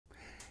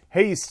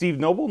Hey, Steve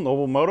Noble,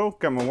 Noble Moto.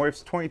 Got my wife's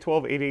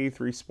 2012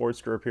 883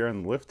 Sportster up here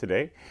on the lift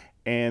today.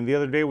 And the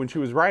other day when she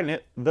was riding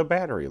it, the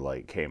battery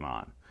light came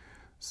on.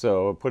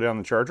 So I put it on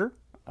the charger.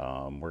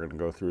 We're going to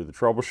go through the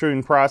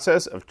troubleshooting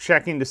process of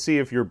checking to see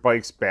if your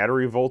bike's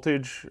battery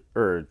voltage,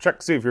 or check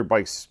to see if your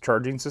bike's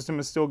charging system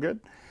is still good.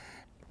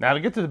 Now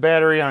to get to the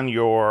battery on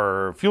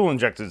your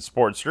fuel-injected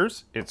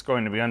Sportsters, it's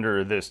going to be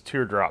under this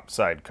teardrop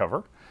side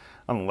cover.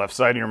 On the left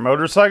side of your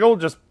motorcycle,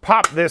 just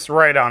pop this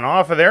right on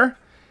off of there.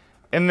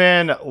 And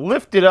then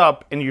lift it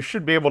up, and you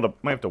should be able to,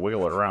 might have to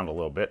wiggle it around a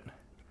little bit.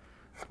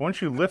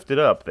 Once you lift it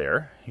up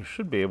there, you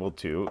should be able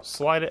to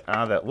slide it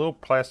out of that little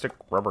plastic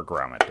rubber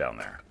grommet down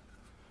there.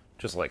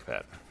 Just like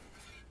that.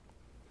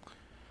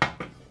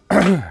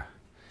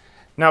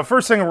 Now,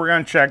 first thing we're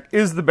going to check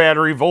is the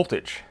battery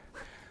voltage.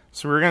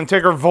 So we're going to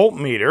take our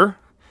voltmeter,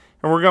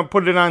 and we're going to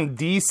put it on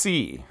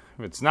DC.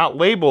 If it's not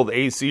labeled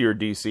AC or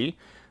DC,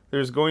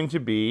 there's going to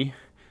be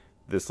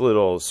this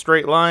little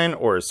straight line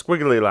or a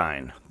squiggly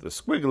line. The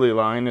squiggly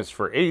line is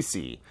for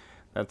AC.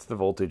 That's the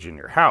voltage in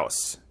your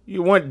house.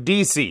 You want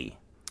DC,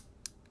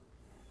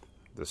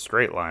 the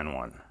straight line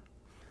one.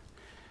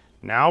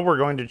 Now we're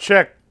going to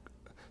check,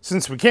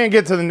 since we can't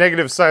get to the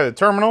negative side of the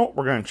terminal,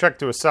 we're going to check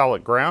to a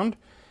solid ground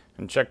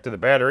and check to the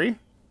battery.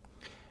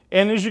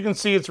 And as you can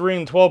see, it's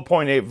reading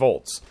 12.8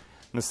 volts.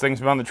 This thing's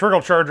been on the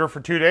trickle charger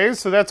for 2 days,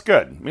 so that's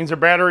good. It means our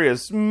battery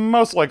is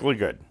most likely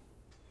good.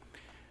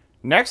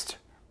 Next,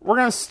 we're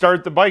going to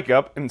start the bike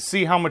up and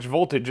see how much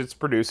voltage it's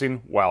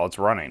producing while it's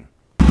running.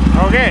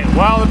 Okay,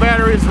 while the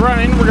battery is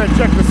running, we're going to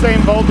check the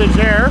same voltage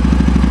there.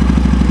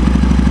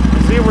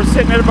 You see we're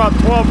sitting at about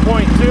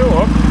 12.2.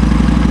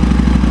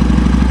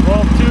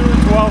 12.2,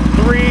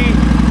 12.3.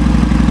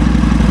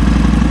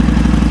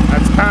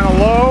 That's kind of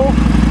low.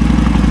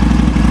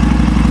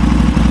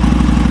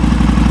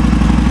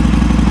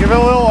 Give it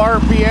a little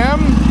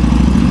RPM.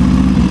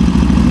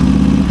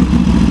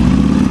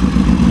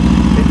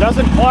 It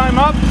doesn't climb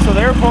up, so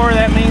therefore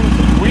that means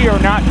we are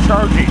not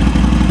charging.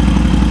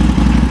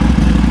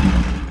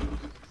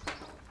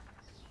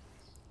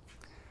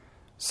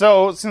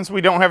 So since we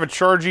don't have a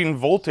charging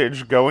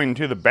voltage going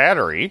to the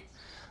battery,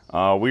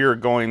 we are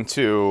going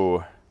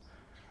to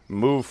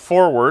move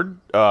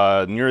forward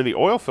near the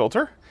oil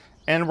filter,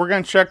 and we're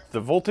going to check the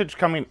voltage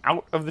coming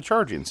out of the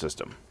charging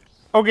system.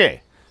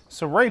 Okay,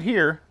 so right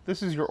here,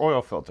 this is your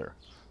oil filter.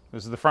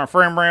 This is the front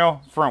frame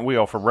rail, front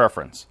wheel for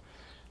reference.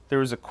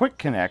 There's a quick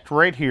connect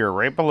right here,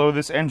 right below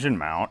this engine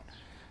mount.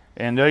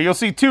 And you'll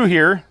see two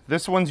here.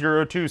 This one's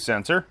your O2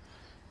 sensor.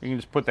 You can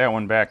just put that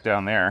one back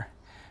down there.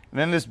 And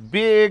then this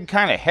big,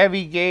 kind of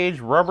heavy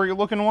gauge, rubbery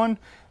looking one,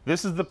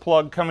 this is the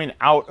plug coming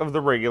out of the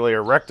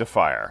regulator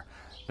rectifier.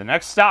 The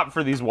next stop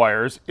for these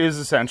wires is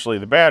essentially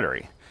the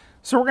battery.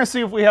 So we're going to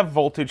see if we have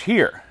voltage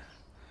here.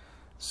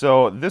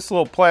 So this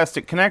little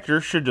plastic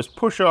connector should just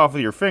push off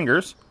with your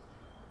fingers.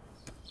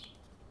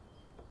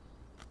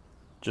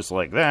 Just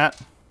like that.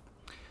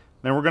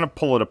 Then we're going to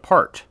pull it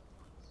apart.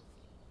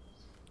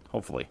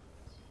 Hopefully.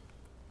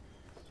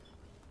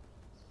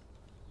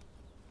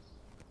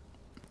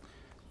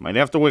 Might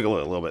have to wiggle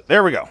it a little bit.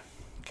 There we go.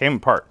 Came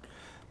apart.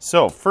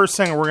 So first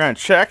thing we're going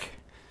to check,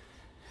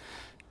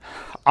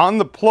 on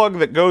the plug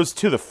that goes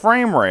to the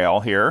frame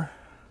rail here,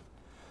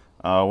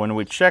 when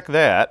we check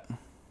that,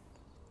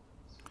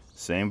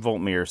 same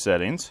voltmeter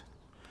settings,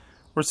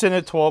 we're sitting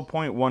at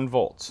 12.1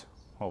 volts.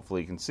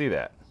 Hopefully you can see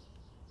that.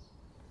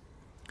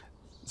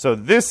 So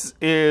this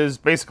is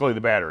basically the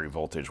battery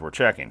voltage we're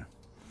checking.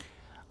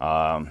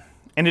 And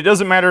it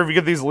doesn't matter if you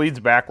get these leads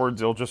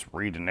backwards, they'll just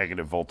read a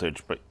negative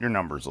voltage, but your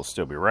numbers will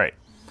still be right.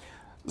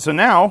 So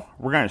now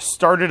we're going to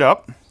start it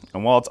up,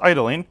 and while it's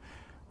idling,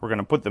 we're going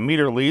to put the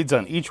meter leads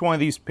on each one of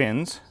these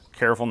pins,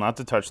 careful not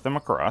to touch them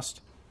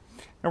across,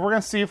 and we're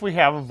going to see if we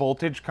have a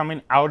voltage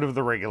coming out of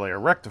the regulator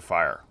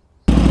rectifier.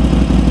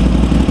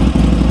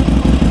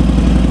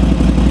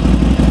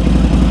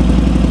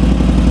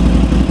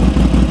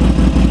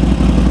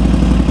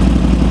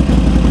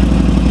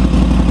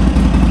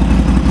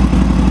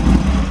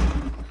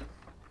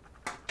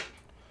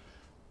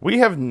 We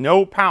have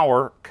no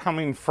power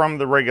coming from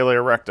the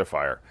regulator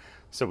rectifier.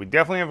 So we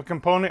definitely have a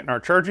component in our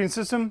charging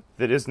system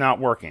that is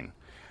not working.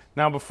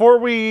 Now before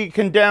we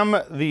condemn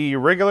the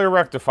regulator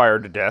rectifier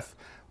to death,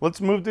 let's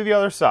move to the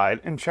other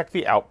side and check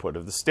the output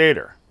of the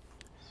stator.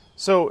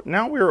 So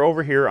now we're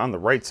over here on the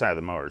right side of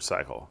the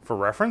motorcycle. For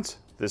reference,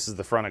 this is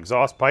the front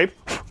exhaust pipe.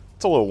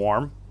 It's a little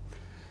warm.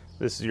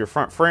 This is your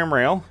front frame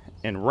rail,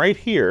 and right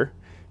here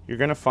you're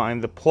going to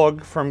find the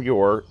plug from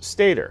your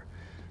stator.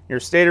 Your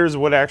stator is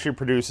what actually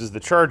produces the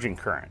charging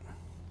current.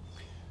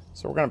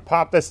 So we're going to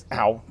pop this,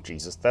 ow,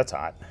 Jesus, that's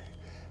hot.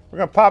 We're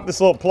going to pop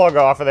this little plug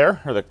off of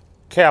there, or the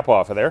cap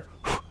off of there.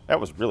 That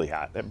was really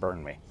hot, that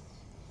burned me.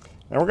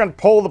 And we're going to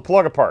pull the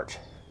plug apart.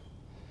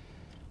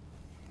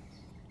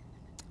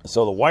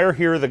 So the wire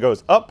here that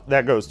goes up,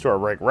 that goes to our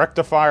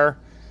rectifier.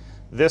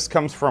 This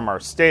comes from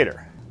our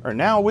stator. Or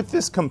now with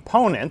this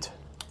component,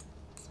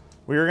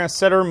 we are going to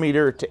set our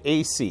meter to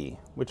AC,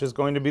 which is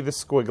going to be the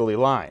squiggly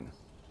line.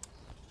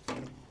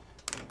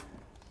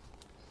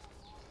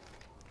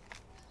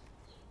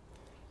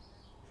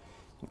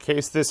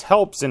 case this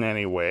helps in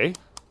any way,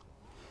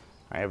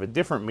 I have a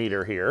different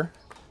meter here.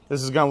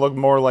 This is going to look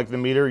more like the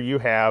meter you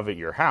have at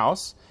your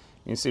house.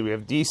 You can see we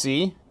have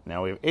DC,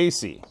 now we have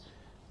AC.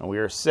 And we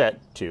are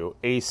set to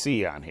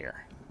AC on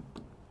here.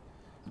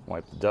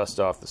 Wipe the dust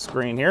off the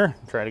screen here.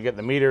 Try to get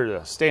the meter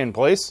to stay in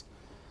place.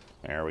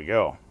 There we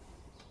go.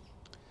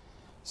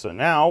 So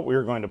now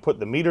we're going to put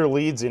the meter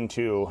leads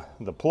into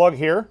the plug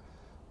here.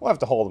 We'll have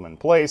to hold them in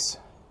place.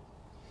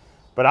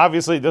 But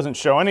obviously it doesn't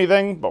show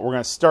anything, but we're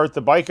going to start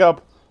the bike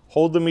up,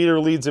 hold the meter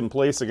leads in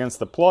place against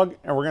the plug,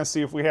 and we're going to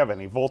see if we have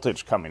any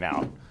voltage coming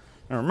out.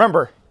 And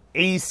remember,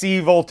 AC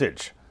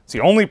voltage. It's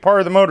the only part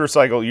of the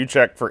motorcycle you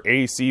check for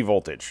AC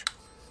voltage.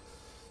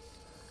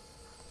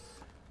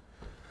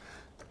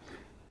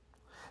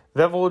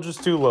 That voltage is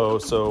too low,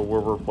 so we're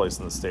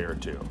replacing the stator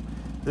too.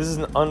 This is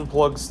an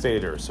unplugged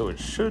stator, so it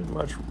should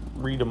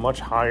read a much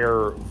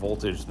higher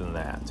voltage than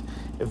that.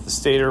 If the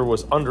stator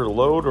was under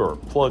load or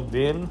plugged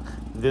in,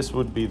 this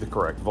would be the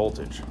correct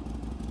voltage.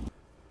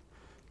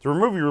 To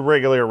remove your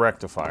regulator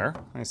rectifier,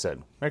 like I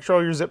said, make sure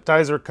all your zip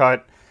ties are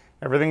cut,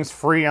 everything's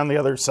free on the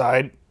other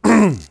side.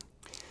 Then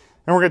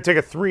we're going to take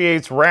a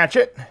 3/8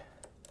 ratchet,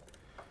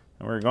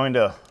 and we're going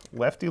to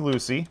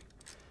lefty-loosey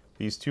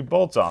these two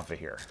bolts off of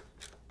here.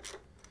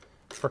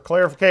 For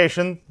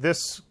clarification,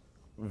 this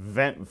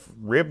vent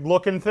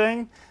rib-looking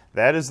thing,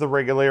 that is the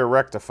regulator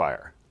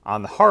rectifier.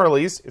 On the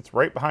Harleys, it's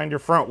right behind your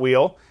front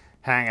wheel,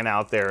 hanging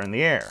out there in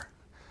the air.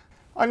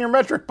 On your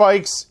metric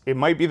bikes, it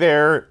might be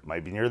there, it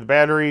might be near the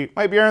battery,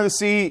 might be under the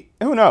seat,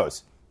 who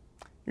knows?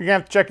 You're going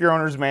to have to check your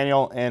owner's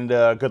manual, and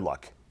good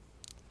luck.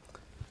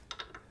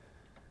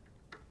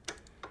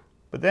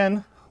 But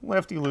then,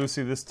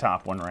 lefty-loosey this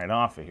top one right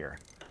off of here.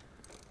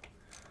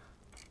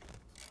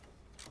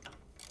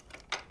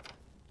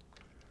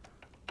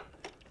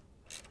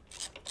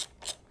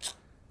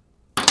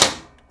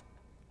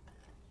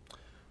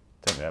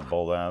 Take that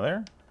bolt out of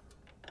there.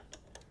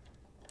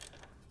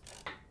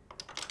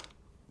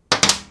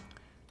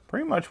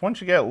 Pretty much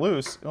once you get it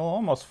loose, it'll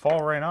almost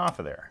fall right off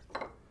of there.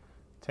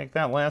 Take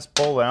that last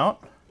bolt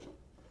out.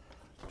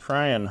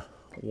 Try and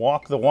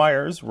walk the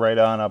wires right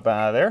on up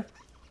out of there.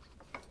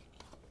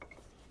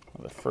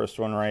 The first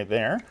one right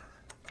there.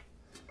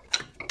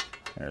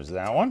 There's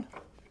that one.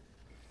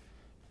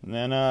 And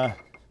then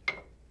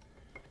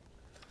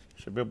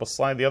should be able to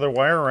slide the other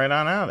wire right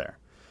on out of there.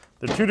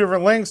 They're two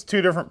different lengths,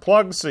 two different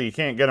plugs, so you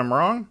can't get them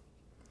wrong.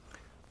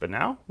 But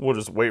now we'll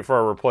just wait for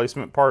our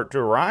replacement part to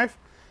arrive.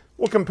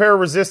 We'll compare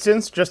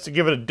resistance just to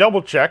give it a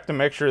double check to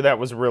make sure that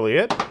was really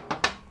it.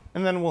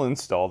 And then we'll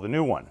install the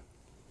new one.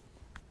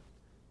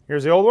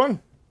 Here's the old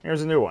one,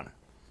 here's the new one.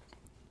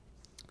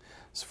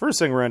 So first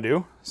thing we're going to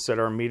do, set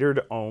our meter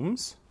to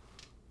ohms.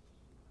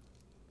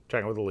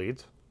 Checking with the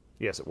leads.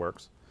 Yes, it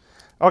works.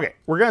 Okay,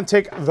 we're going to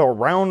take the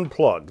round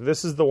plug.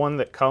 This is the one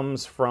that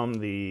comes from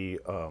the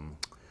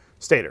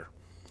stator.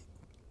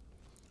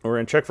 We're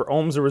going to check for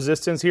ohms of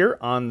resistance here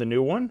on the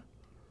new one.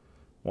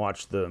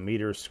 Watch the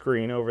meter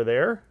screen over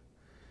there.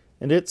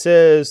 And it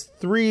says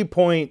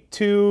 3.29,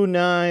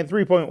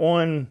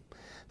 3.1,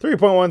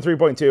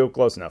 3.2,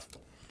 close enough.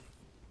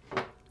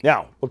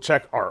 Now, we'll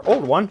check our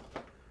old one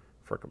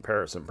for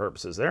comparison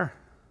purposes there.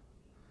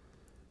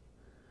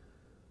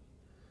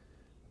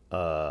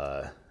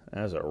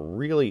 That's a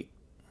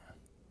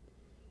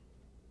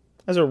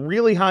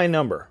really high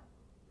number.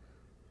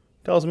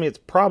 Tells me it's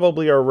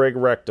probably our reg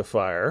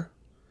rectifier.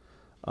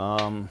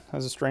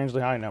 Has a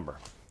strangely high number.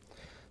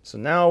 So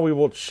now we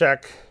will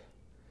check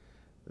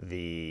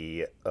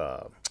the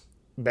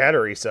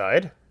battery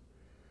side.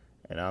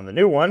 And on the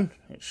new one,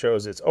 it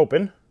shows it's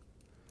open.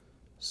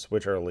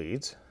 Switch our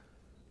leads,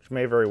 which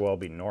may very well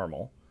be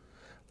normal.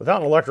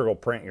 Without an electrical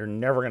print, you're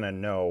never going to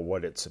know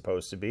what it's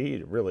supposed to be.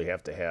 You really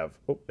have to have,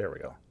 oh, there we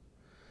go.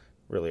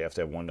 Really have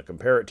to have one to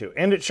compare it to.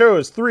 And it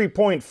shows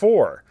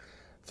 3.4.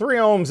 3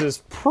 ohms is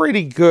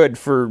pretty good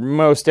for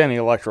most any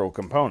electrical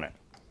component.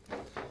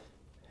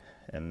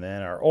 And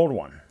then our old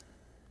one.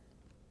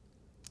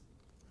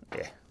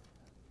 Yeah.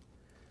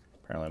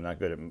 Apparently I'm not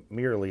good at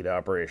mirror lead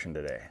operation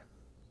today.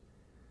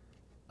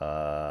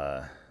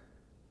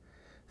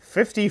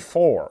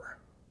 54.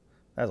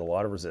 That's a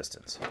lot of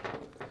resistance.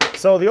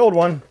 So the old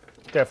one,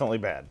 definitely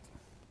bad.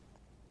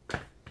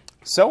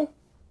 So,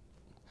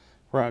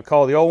 we're going to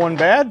call the old one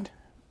bad.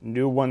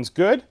 New one's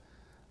good.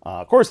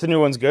 Of course the new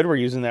one's good. We're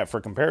using that for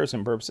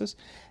comparison purposes.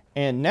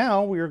 And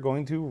now we are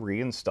going to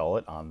reinstall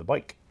it on the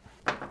bike.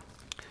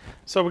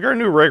 So we got a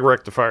new reg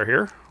rectifier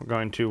here. We're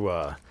going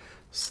to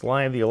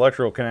slide the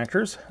electrical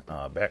connectors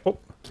back. Oh,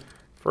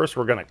 first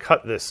we're going to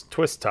cut this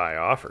twist tie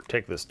off, or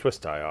take this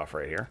twist tie off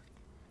right here.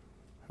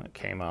 That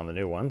came on the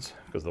new ones,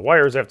 because the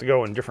wires have to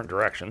go in different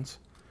directions.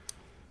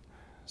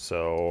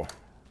 So,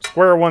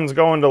 square one's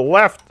going to the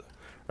left,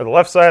 or the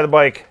left side of the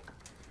bike,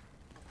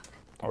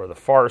 or the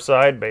far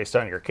side based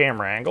on your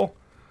camera angle.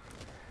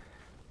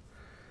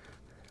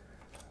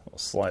 We'll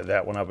slide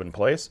that one up in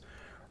place.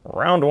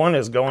 Round one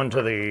is going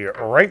to the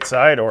right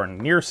side or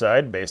near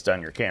side based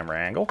on your camera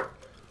angle. I'm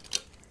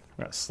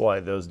going to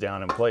slide those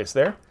down in place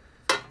there.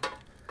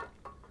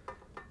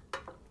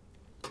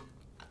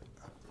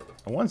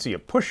 And once you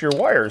push your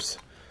wires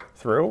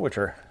through, which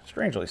are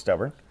strangely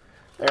stubborn,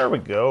 there we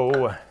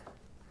go.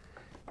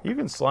 You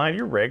can slide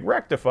your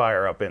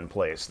rectifier up in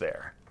place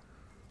there.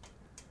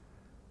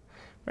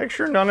 Make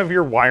sure none of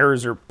your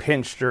wires are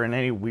pinched or in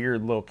any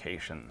weird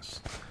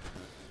locations.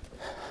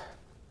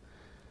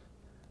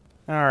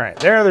 All right,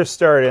 they're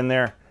started in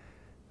there.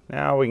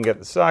 Now we can get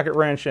the socket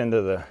wrench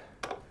into the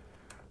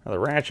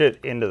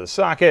ratchet into the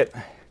socket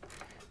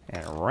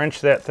and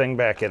wrench that thing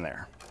back in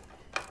there.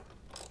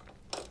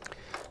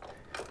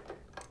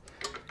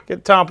 Get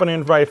the top one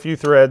in by a few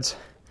threads,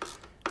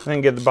 and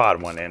then get the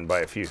bottom one in by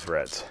a few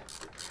threads.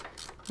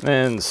 And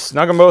then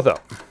snug them both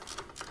up.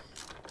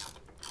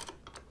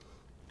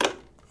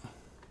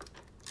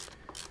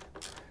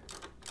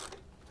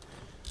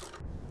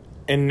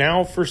 And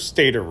now for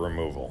stator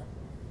removal.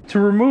 To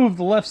remove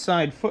the left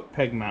side foot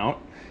peg mount,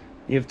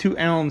 you have two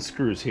Allen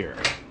screws here.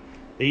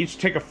 They each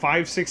take a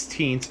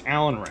 5/16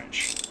 Allen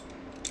wrench.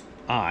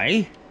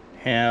 I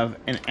have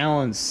an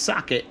Allen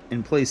socket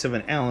in place of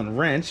an Allen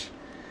wrench.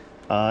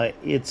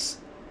 It's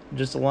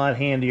just a lot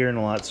handier and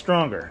a lot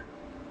stronger.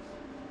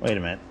 Wait a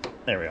minute.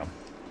 There we go.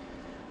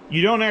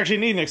 You don't actually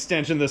need an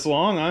extension this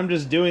long. I'm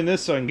just doing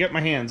this so I can get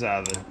my hands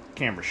out of the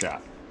camera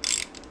shot.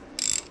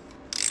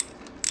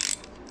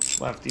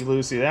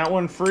 Lefty-loosey that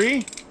one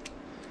free.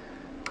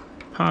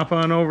 Pop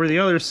on over the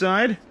other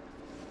side.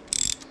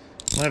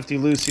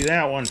 Lefty-loosey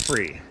that one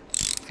free.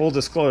 Full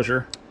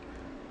disclosure,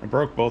 I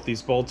broke both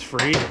these bolts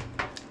free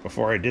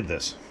before I did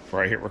this,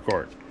 before I hit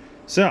record.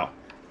 So,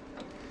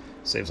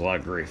 saves a lot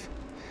of grief.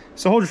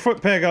 So hold your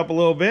foot peg up a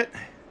little bit.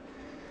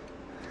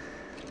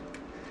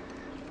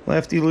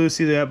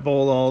 Lefty-loosey that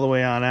bolt all the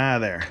way on out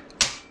of there.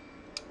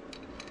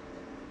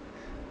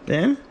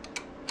 Then,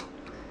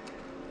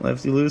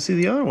 lefty-loosey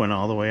the other one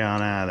all the way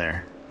on out of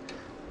there.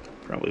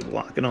 Probably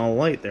blocking all the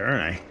light there,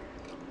 aren't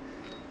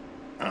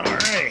I?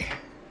 Alright.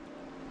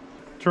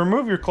 To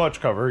remove your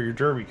clutch cover, your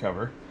derby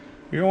cover,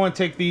 you're going to want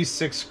to take these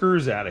 6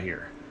 screws out of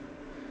here.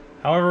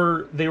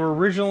 However, they were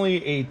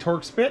originally a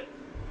Torx bit,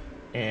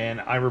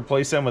 and I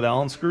replaced them with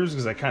Allen screws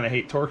because I kind of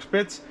hate Torx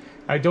bits.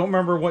 I don't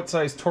remember what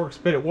size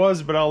Torx bit it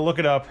was, but I'll look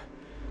it up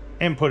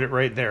and put it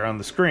right there on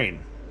the screen.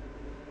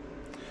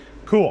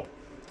 Cool.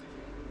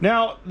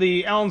 Now,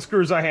 the Allen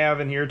screws I have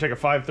in here take a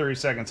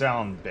 5/32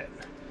 Allen bit.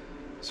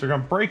 So we're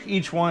going to break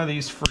each one of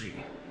these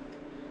free.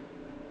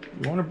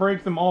 You want to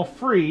break them all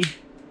free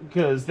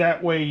because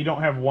that way you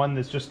don't have one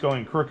that's just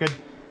going crooked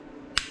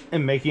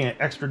and making it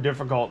extra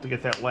difficult to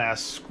get that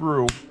last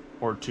screw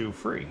or two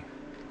free.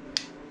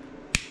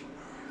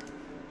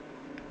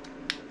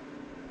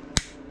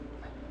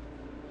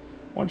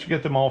 Once you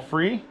get them all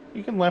free,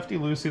 you can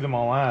lefty-loosey them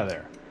all out of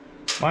there.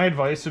 My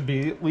advice would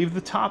be leave the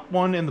top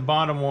one and the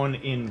bottom one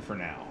in for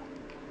now.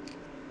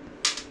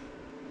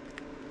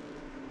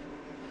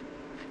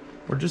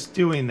 We're just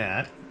doing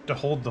that to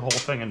hold the whole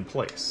thing in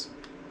place.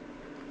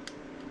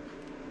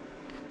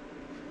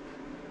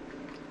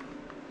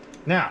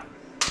 Now,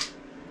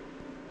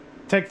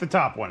 take the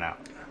top one out.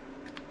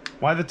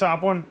 Why the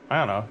top one? I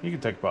don't know. You can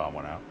take the bottom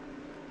one out.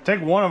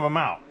 Take one of them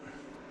out.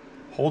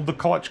 Hold the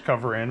clutch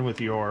cover in with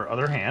your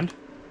other hand.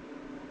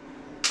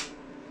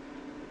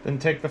 Then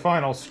take the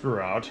final screw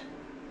out.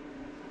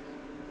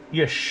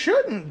 You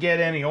shouldn't get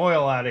any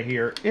oil out of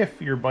here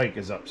if your bike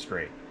is up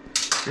straight.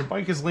 If your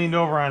bike is leaned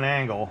over on an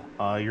angle,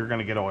 you're going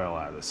to get oil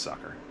out of this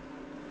sucker.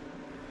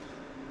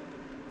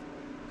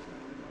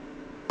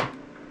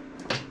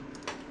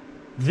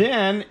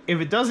 Then, if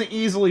it doesn't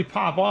easily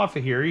pop off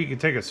of here, you can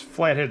take a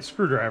flathead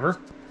screwdriver,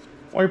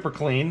 wipe her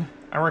clean.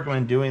 I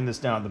recommend doing this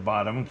down at the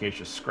bottom in case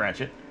you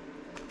scratch it.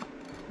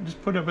 Just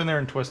put it up in there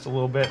and twist a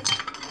little bit.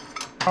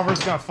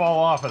 Cover's going to fall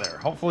off of there.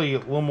 Hopefully a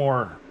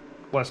little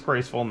less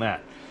graceful than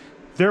that.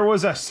 There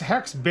was a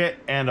hex bit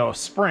and a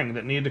spring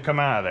that needed to come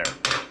out of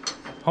there.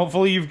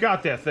 Hopefully you've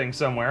got that thing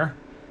somewhere,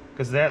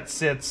 because that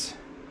sits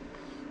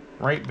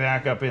right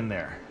back up in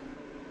there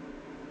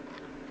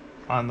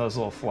on those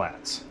little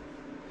flats.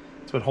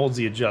 That's what holds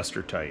the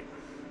adjuster tight.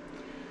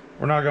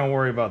 We're not going to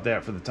worry about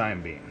that for the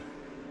time being.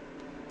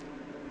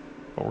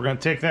 But we're going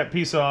to take that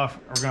piece off,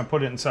 and we're going to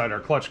put it inside our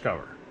clutch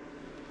cover.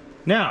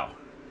 Now,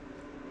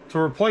 to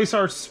replace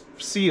our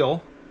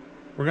seal,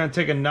 we're going to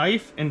take a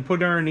knife and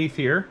put it underneath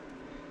here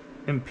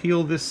and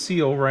peel this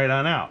seal right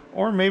on out.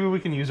 Or maybe we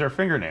can use our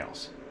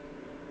fingernails.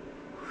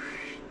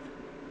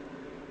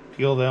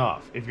 Peel that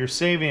off. If you're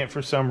saving it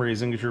for some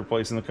reason because you're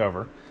replacing the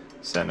cover,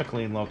 set in a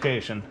clean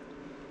location,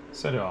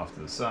 set it off to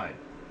the side.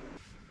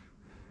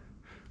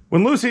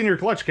 When loosening your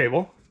clutch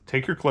cable,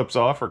 take your clips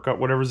off or cut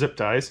whatever zip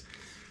ties.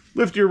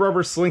 Lift your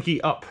rubber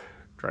slinky up.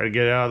 Try to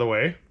get it out of the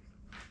way.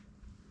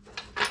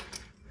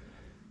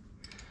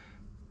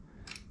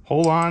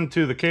 Hold on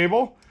to the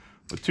cable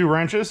with 2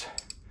 wrenches.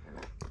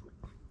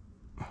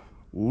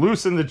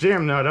 Loosen the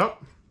jam nut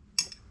up.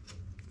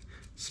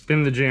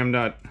 Spin the jam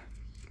nut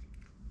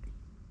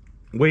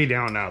way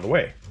down out of the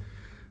way.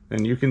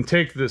 Then you can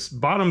take this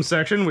bottom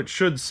section, which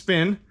should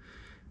spin,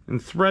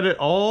 and thread it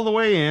all the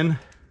way in.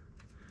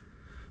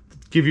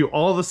 Give you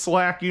all the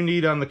slack you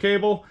need on the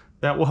cable.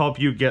 That will help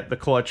you get the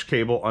clutch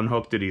cable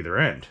unhooked at either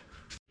end.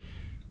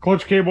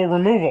 Clutch cable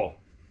removal.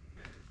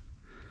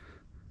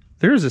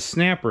 There's a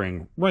snap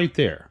ring right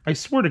there. I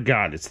swear to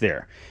God it's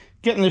there.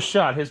 Getting this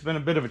shot has been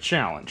a bit of a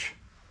challenge.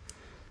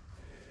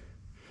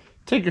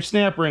 Take your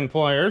snap ring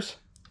pliers.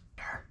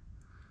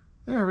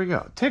 There we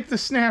go. Take the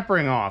snap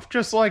ring off,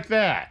 just like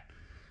that.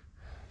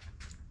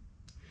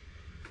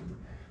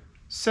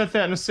 Set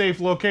that in a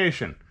safe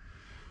location.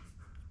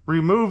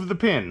 Remove the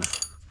pin.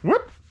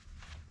 Whoop!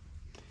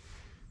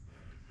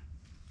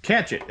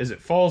 Catch it as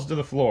it falls to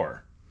the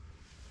floor.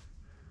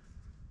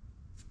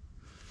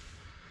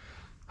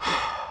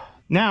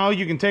 Now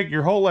you can take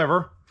your whole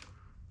lever,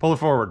 pull it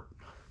forward.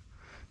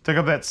 Take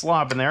up that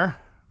slop in there,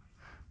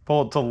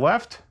 pull it to the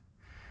left,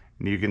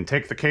 and you can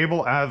take the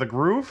cable out of the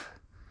groove,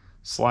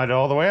 slide it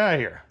all the way out of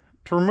here.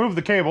 To remove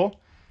the cable,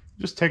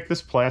 just take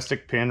this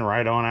plastic pin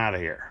right on out of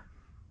here.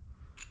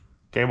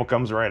 Cable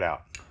comes right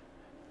out.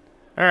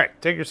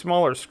 Alright, take your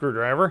smaller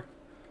screwdriver,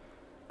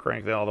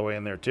 crank that all the way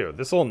in there too.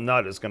 This little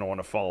nut is going to want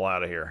to fall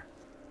out of here.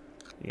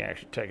 You can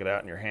actually take it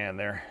out in your hand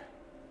there.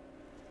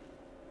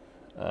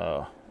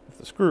 If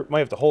the screw, might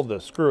have to hold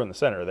the screw in the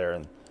center there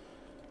and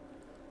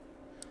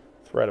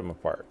thread them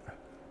apart.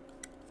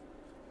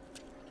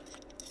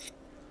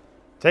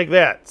 Take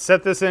that,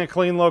 set this in a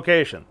clean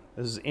location.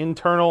 This is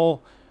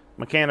internal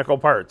mechanical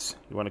parts.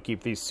 You want to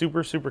keep these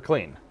super, super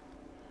clean.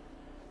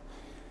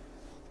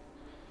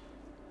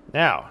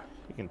 Now,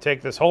 you can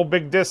take this whole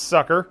big disc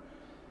sucker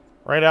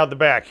right out the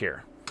back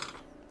here.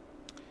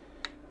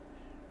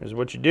 Here's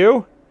what you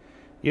do.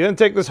 You then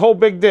take this whole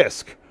big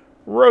disc,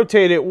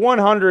 rotate it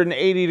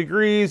 180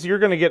 degrees. You're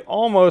going to get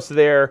almost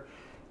there,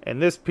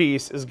 and this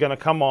piece is going to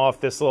come off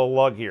this little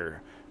lug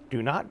here.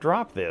 Do not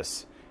drop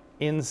this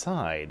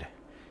inside.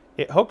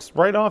 It hooks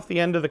right off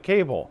the end of the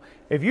cable.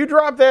 If you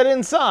drop that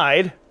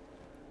inside,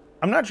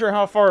 I'm not sure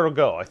how far it'll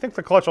go. I think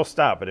the clutch will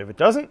stop, but if it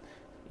doesn't,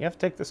 you have to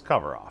take this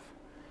cover off.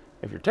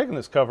 If you're taking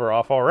this cover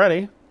off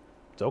already,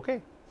 it's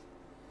okay.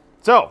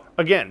 So,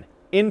 again,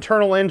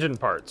 internal engine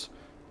parts.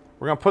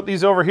 We're going to put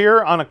these over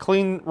here on a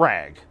clean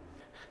rag.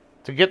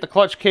 To get the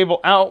clutch cable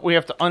out, we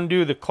have to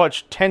undo the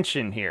clutch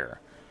tension here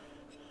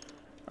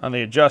on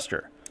the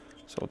adjuster.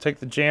 So we'll take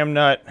the jam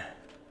nut.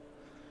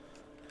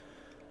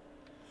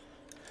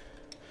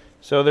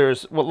 So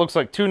there's what looks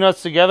like two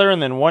nuts together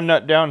and then one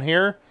nut down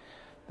here.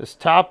 There's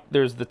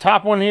the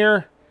top one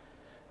here,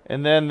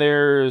 and then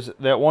there's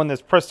that one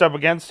that's pressed up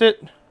against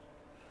it.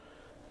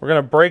 We're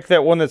going to break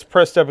that one that's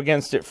pressed up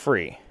against it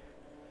free.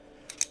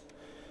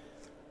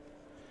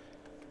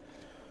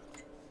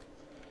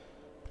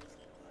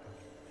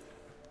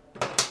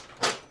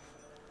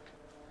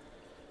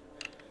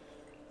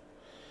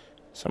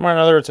 Somewhere or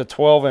another, it's a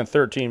 12 and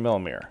 13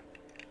 millimeter.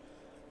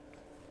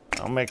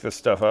 I'll make this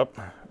stuff up.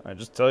 I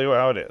just tell you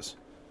how it is.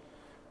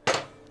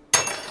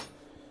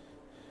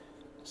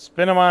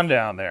 Spin them on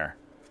down there.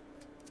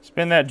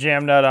 Spin that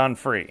jam nut on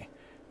free.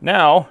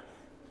 Now,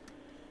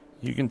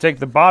 you can take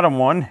the bottom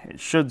one, it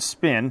should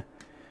spin,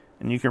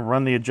 and you can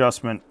run the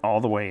adjustment all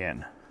the way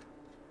in.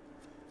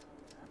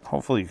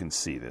 Hopefully you can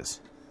see this.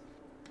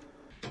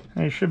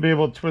 And you should be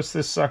able to twist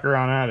this sucker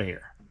on out of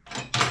here.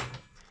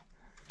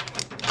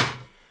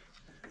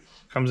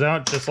 Comes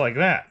out just like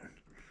that.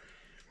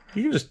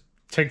 You can just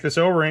take this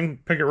O-ring,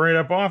 pick it right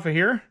up off of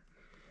here.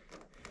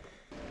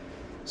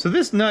 So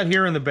this nut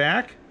here in the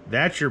back,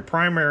 that's your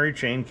primary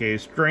chain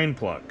case drain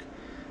plug.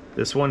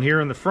 This one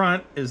here in the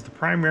front is the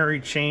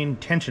primary chain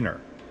tensioner.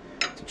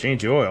 To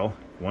change the oil,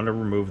 you want to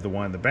remove the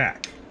one in the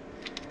back.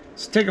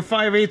 So take a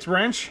 5/8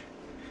 wrench,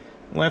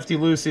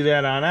 lefty-loosey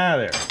that on out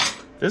of there.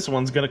 This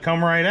one's going to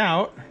come right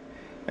out,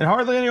 and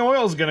hardly any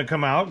oil is going to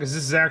come out, because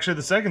this is actually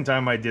the second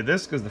time I did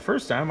this, because the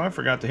first time I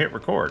forgot to hit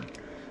record.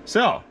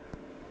 So,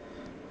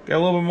 got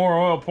a little bit more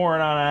oil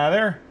pouring on out of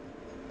there.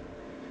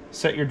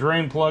 Set your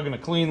drain plug in a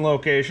clean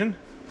location.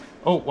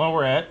 Oh, while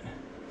we're at it,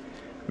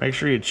 make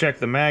sure you check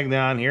the magnet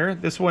on here.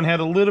 This one had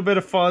a little bit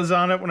of fuzz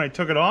on it when I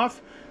took it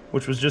off,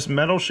 which was just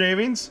metal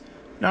shavings.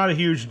 Not a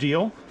huge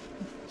deal.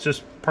 It's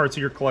just parts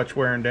of your clutch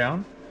wearing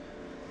down.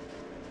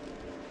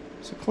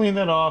 So clean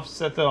that off,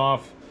 set that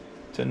off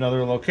to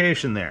another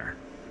location there.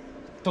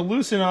 To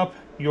loosen up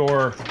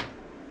your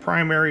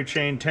primary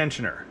chain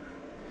tensioner.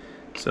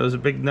 So there's a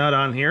big nut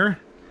on here.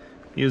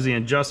 Use the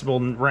adjustable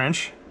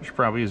wrench. You should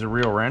probably use a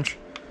real wrench.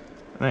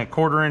 And that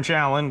 1/4 inch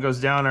Allen goes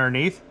down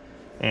underneath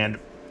and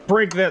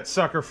break that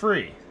sucker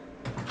free.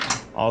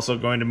 Also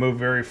going to move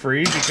very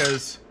free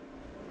because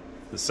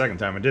the second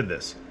time I did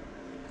this.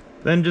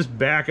 Then just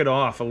back it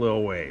off a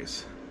little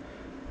ways.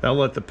 That'll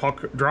let the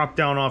puck drop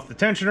down off the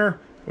tensioner,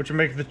 which will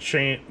make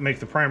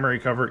the primary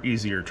cover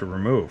easier to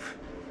remove.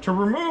 To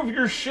remove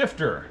your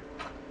shifter,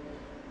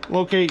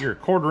 locate your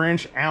 1/4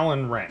 inch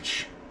Allen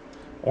wrench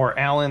or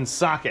Allen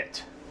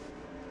socket.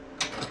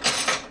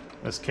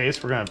 In this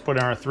case, we're going to put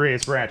in our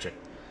 3/8 ratchet.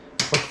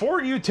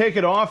 Before you take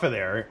it off of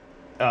there,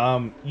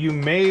 you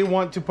may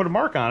want to put a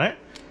mark on it.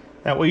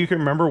 That way you can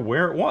remember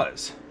where it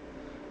was.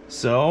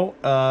 So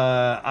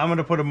I'm going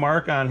to put a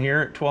mark on here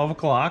at 12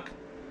 o'clock.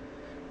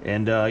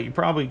 And you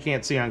probably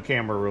can't see on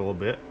camera a little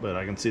bit, but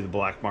I can see the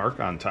black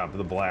mark on top of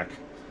the black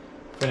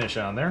finish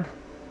on there.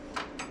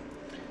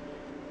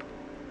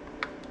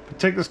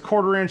 take this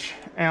 1/4 inch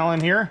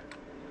Allen here,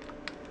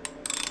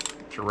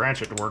 get your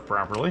ratchet to work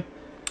properly,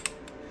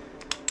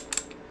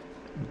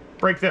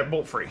 break that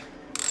bolt free,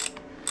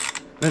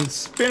 then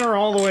spin her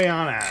all the way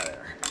on out of there.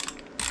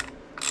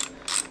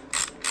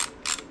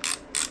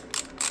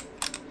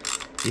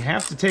 You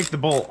have to take the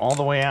bolt all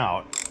the way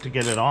out to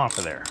get it off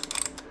of there.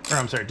 Or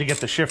I'm sorry, to get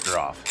the shifter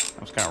off.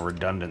 That was kind of a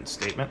redundant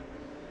statement.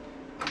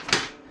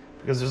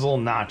 Because there's a little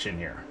notch in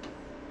here.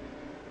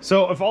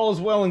 So if all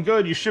is well and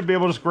good, you should be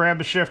able to just grab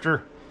the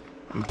shifter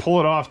and pull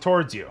it off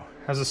towards you.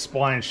 It has a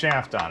spline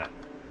shaft on it.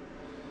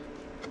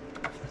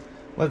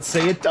 Let's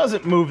say it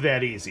doesn't move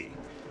that easy.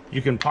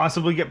 You can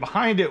possibly get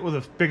behind it with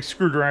a big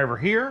screwdriver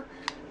here,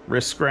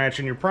 risk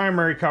scratching your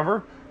primary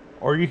cover,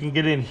 or you can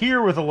get in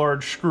here with a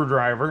large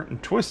screwdriver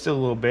and twist it a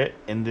little bit,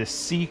 and this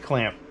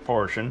C-clamp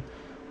portion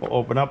will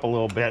open up a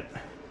little bit,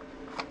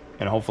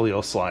 and hopefully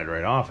it'll slide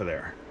right off of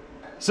there.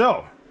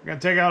 So, we're going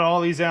to take out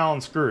all these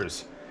Allen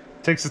screws.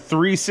 Takes a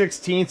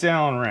 3/16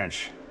 Allen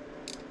wrench.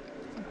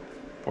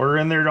 Put her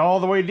in there all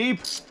the way deep,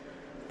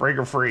 break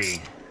her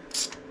free.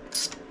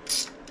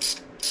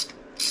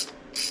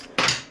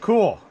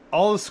 Cool.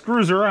 All the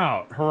screws are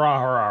out.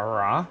 Hurrah, hurrah,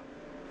 hurrah.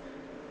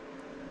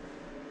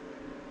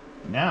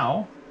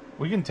 Now,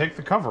 we can take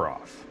the cover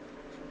off.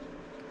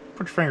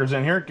 Put your fingers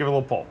in here, give it a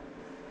little pull.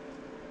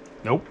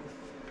 Nope.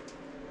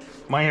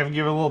 Might have to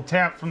give it a little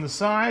tap from the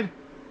side.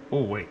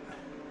 Oh, wait.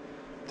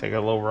 Take a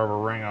little rubber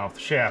ring off the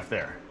shaft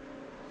there.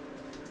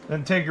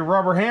 Then take your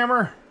rubber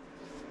hammer.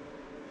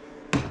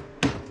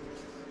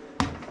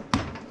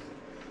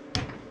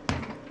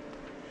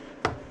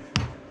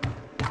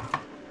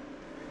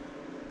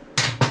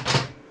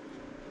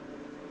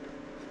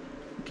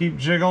 Keep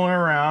jiggling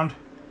around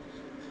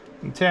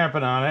and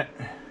tapping on it.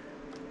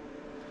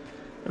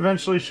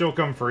 Eventually she'll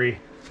come free.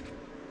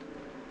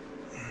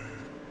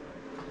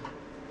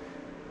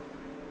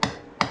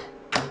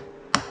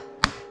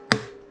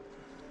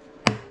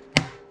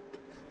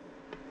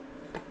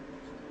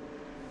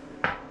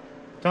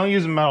 Don't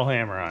use a metal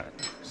hammer on it.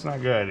 It's not a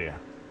good idea.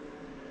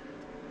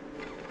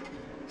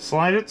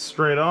 Slide it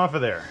straight off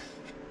of there.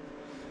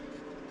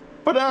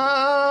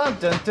 Ba-da!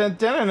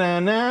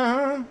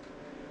 Dun-dun-dun-dun-dun.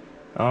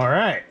 All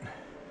right.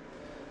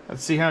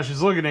 Let's see how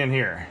she's looking in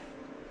here.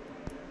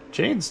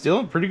 Chain's still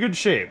in pretty good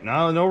shape.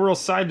 No real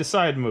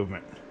side-to-side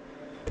movement.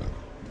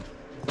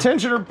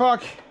 Tensioner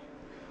puck.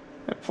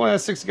 That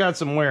plastic's got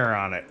some wear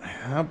on it.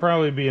 I'll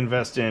probably be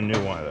investing in a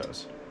new one of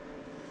those.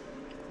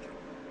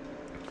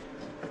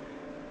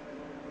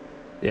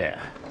 Yeah.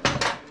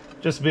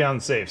 Just to be on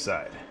the safe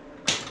side.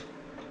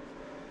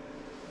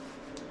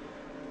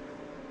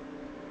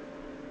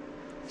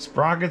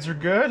 Sprockets are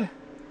good.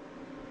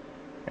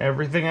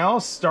 Everything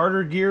else,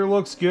 starter gear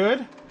looks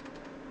good.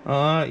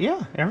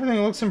 Yeah,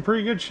 everything looks in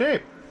pretty good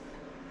shape.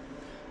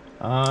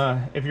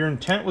 If your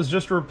intent was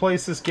just to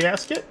replace this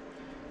gasket,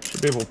 you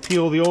should be able to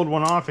peel the old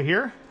one off of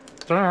here.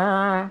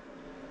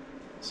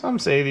 Some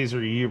say these are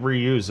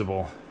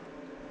reusable.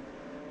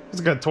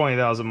 It's got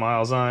 20,000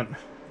 miles on it.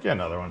 Get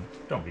another one.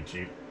 Don't be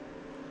cheap.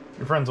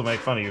 Your friends will make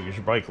fun of you because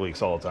your bike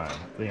leaks all the time.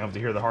 Then you have to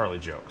hear the Harley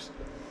jokes.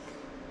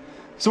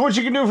 So what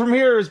you can do from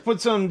here is put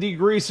some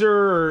degreaser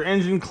or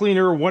engine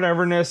cleaner or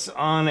whateverness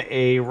on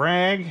a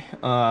rag.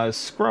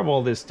 Scrub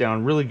all this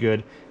down really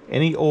good.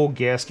 Any old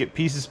gasket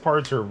pieces,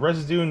 parts, or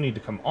residue need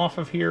to come off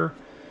of here.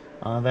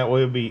 That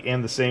way it'll be,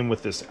 and the same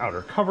with this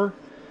outer cover.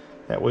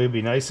 That way it'll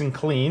be nice and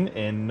clean,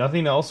 and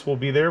nothing else will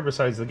be there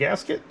besides the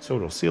gasket, so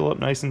it'll seal up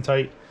nice and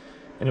tight,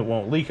 and it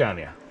won't leak on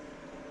you.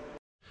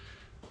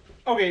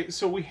 Okay,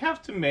 so we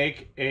have to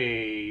make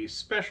a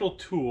special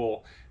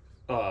tool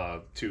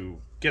to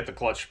get the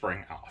clutch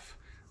spring off.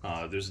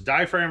 There's a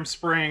diaphragm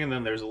spring, and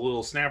then there's a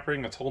little snap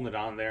ring that's holding it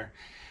on there.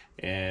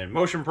 And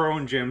Motion Pro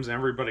and gyms and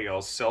everybody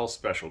else sell a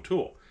special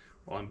tool.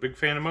 Well, I'm a big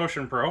fan of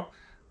Motion Pro.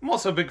 I'm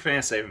also a big fan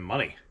of saving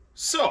money.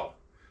 So,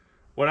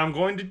 what I'm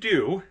going to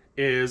do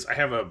is I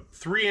have a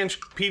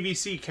 3-inch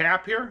PVC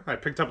cap here. I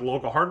picked up at a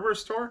local hardware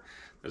store.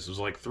 This was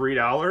like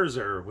 $3,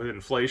 or with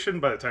inflation,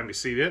 by the time you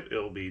see it,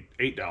 it'll be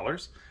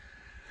 $8.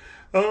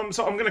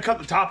 So I'm going to cut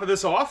the top of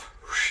this off.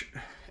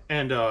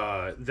 And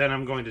then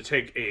I'm going to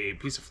take a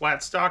piece of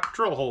flat stock,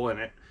 drill a hole in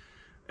it,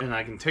 and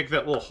I can take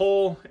that little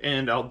hole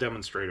and I'll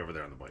demonstrate over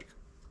there on the bike.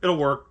 It'll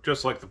work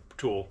just like the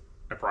tool,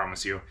 I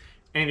promise you.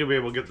 And you'll be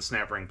able to get the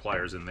snap ring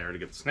pliers in there to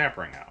get the snap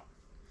ring out.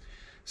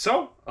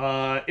 So,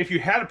 if you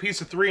had a piece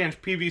of 3-inch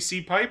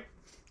PVC pipe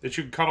that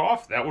you could cut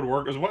off, that would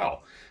work as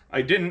well.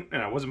 I didn't,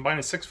 and I wasn't buying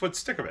a 6-foot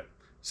stick of it.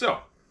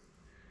 So,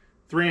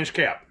 3-inch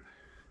cap.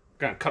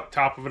 Gonna cut the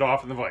top of it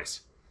off in the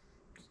vise.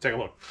 Let's take a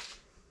look.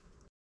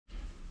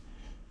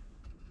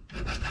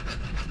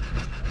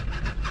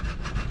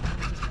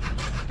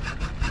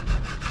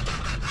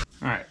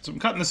 Alright, so I'm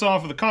cutting this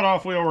off with a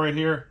cutoff wheel right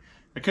here.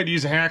 I could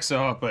use a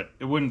hacksaw, but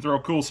it wouldn't throw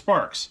cool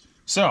sparks.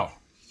 So,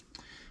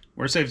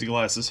 wear safety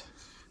glasses.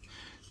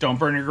 Don't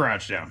burn your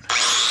garage down.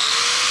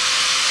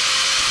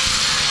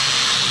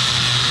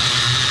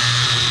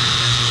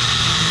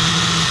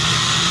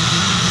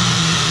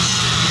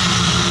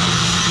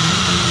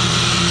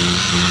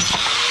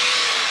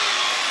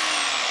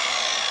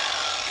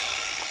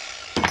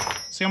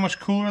 See how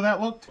much cooler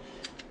that looked?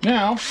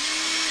 Now,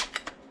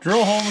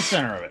 drill a hole in the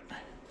center of it.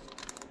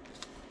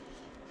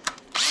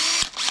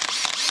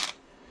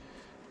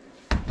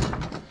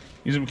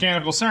 Use a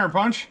mechanical center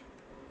punch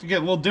to get a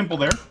little dimple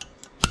there,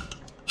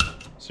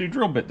 so your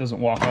drill bit doesn't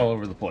walk all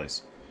over the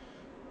place.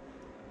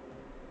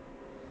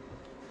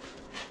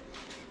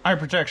 Eye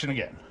protection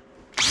again.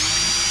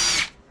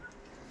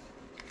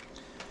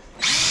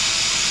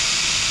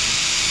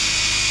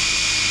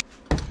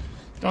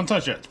 Don't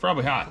touch it, it's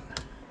probably hot.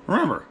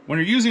 Remember, when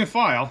you're using a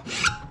file,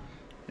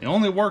 they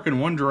only work in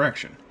one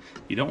direction.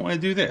 You don't want to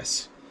do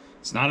this.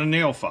 It's not a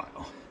nail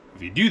file.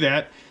 If you do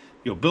that,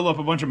 you'll build up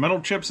a bunch of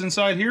metal chips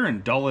inside here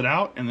and dull it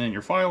out, and then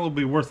your file will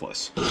be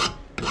worthless.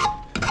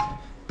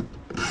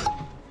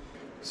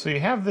 So you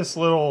have this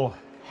little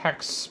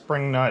hex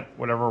spring nut,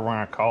 whatever we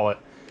want to call it,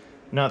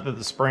 nut that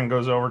the spring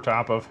goes over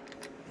top of.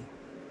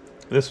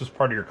 This was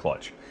part of your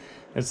clutch.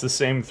 It's the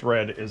same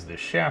thread as this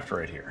shaft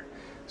right here.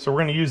 So we're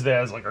going to use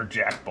that as like our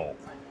jack bolt.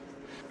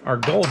 Our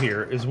goal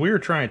here is we're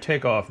trying to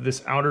take off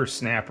this outer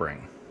snap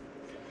ring.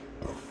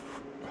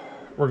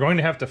 We're going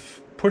to have to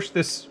push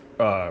this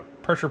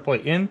pressure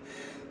plate in,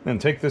 then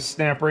take this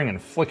snap ring and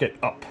flick it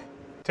up.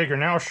 Take your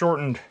now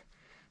shortened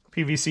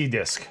PVC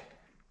disc.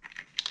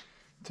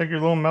 Take your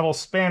little metal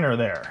spanner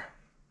there.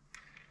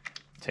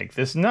 Take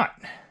this nut.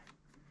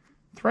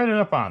 Thread it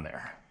up on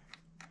there.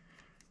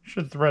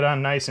 Should thread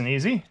on nice and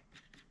easy.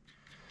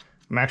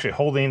 I'm actually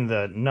holding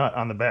the nut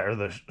on the back, or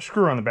the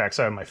screw on the back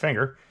side of my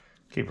finger.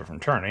 Keep it from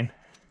turning.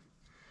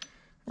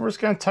 We're just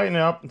going to tighten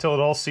it up until it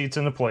all seats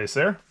into place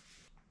there.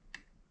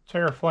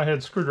 Take our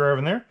flathead screwdriver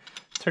in there.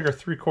 Take our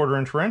 3/4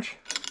 inch wrench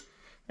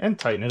and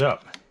tighten it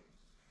up.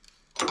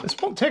 This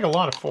won't take a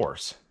lot of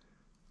force.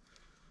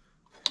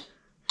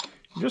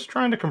 You're just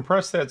trying to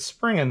compress that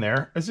spring in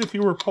there as if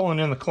you were pulling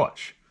in the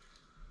clutch.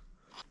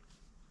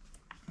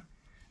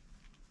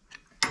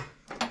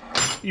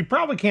 You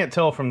probably can't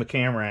tell from the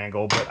camera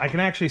angle, but I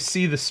can actually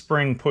see the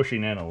spring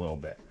pushing in a little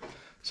bit.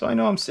 So I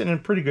know I'm sitting in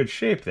pretty good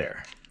shape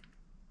there.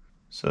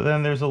 So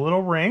then there's a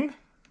little ring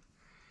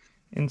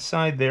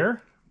inside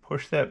there.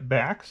 Push that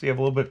back so you have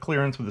a little bit of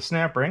clearance with the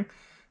snap ring,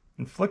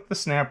 and flick the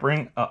snap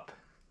ring up.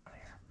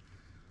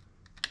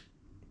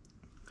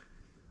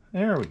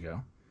 There we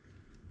go.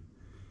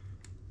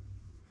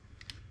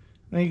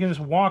 Then you can just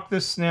walk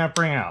this snap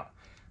ring out.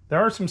 There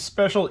are some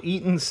special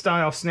Eaton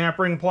style snap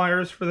ring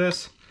pliers for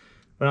this,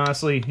 but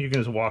honestly, you can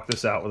just walk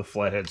this out with a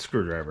flathead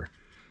screwdriver.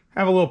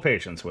 Have a little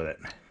patience with it.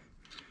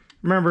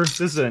 Remember, this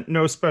is a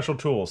no special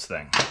tools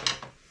thing.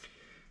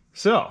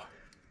 So,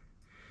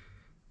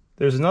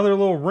 there's another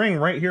little ring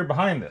right here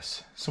behind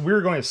this. So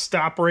we're going to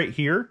stop right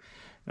here,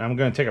 and I'm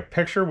going to take a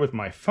picture with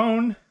my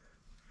phone.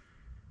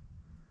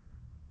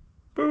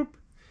 Boop.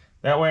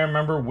 That way I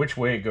remember which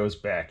way it goes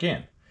back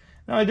in.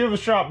 Now I do have a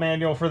shop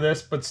manual for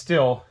this, but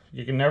still,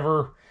 you can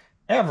never,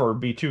 ever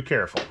be too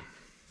careful.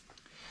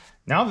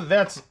 Now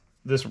that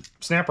this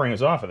snap ring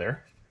is off of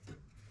there, you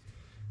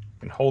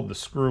can hold the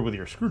screw with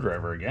your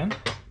screwdriver again.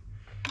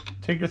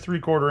 Take your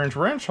 3/4 inch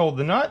wrench, hold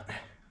the nut,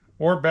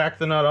 or back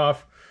the nut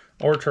off,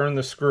 or turn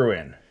the screw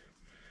in.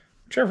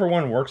 Whichever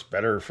one works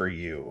better for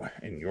you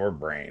in your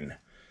brain.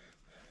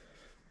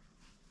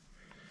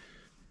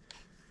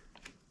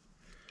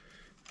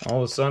 All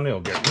of a sudden it'll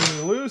get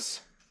really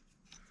loose.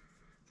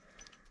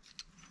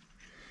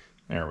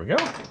 There we go.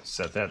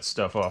 Set that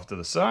stuff off to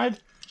the side.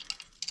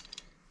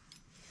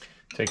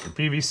 Take your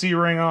PVC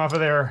ring off of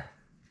there.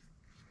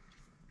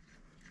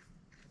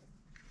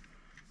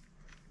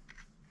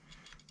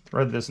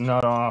 Thread this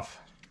nut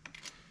off.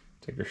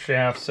 Take your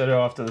shaft, set it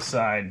off to the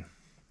side.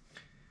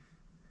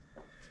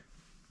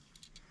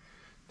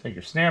 Take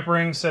your snap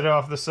ring, set it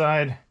off the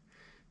side.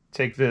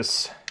 Take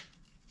this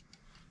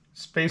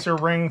spacer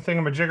ring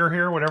thingamajigger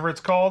here, whatever it's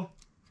called.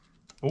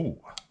 Ooh,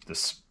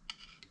 the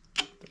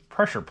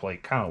pressure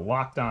plate kind of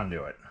locked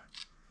onto it.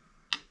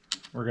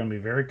 We're going to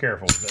be very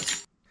careful with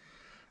this.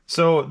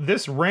 So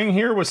this ring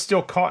here was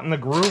still caught in the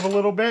groove a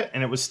little bit,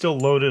 and it was still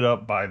loaded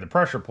up by the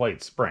pressure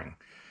plate spring.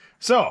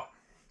 So,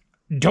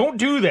 don't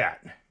do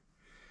that.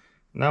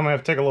 Now I'm going to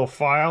have to take a little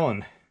file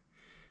and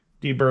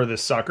deburr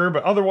this sucker,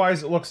 but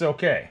otherwise it looks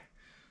okay.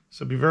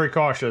 So be very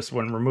cautious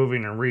when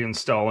removing and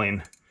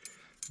reinstalling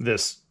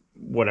this,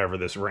 whatever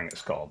this ring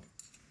is called.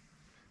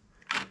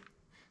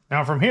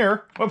 Now from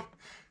here, whoop,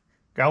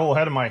 got a little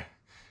ahead of my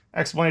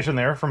explanation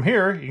there. From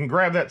here, you can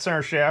grab that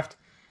center shaft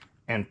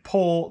and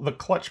pull the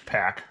clutch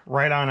pack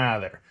right on out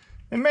of there.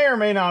 It may or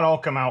may not all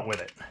come out with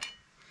it.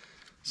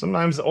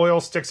 Sometimes the oil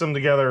sticks them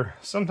together,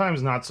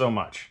 sometimes not so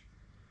much.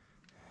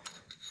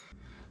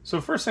 So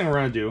the first thing we're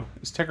going to do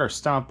is take our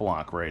stomp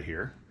block right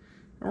here,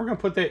 and we're going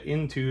to put that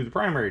into the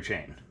primary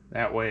chain.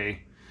 That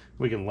way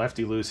we can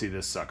lefty-loosey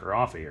this sucker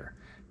off of here.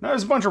 Now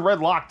there's a bunch of red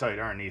Loctite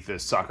underneath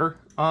this sucker,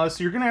 so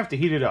you're going to have to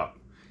heat it up.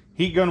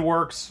 Heat gun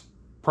works,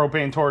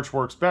 propane torch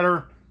works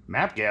better,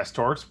 MAP gas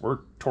torch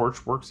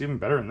works even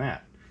better than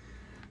that.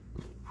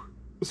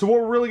 So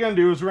what we're really going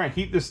to do is we're going to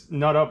heat this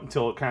nut up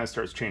until it kind of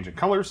starts changing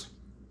colors.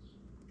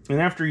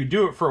 And after you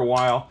do it for a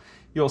while,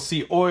 you'll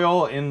see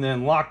oil and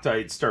then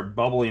Loctite start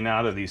bubbling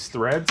out of these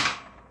threads.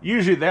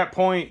 Usually at that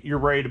point, you're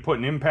ready to put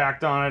an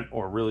impact on it,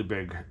 or a really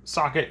big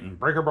socket and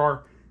breaker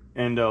bar,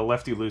 and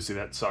lefty-loosey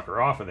that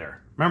sucker off of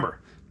there. Remember,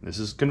 this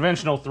is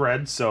conventional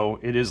thread, so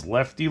it is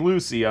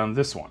lefty-loosey on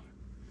this one.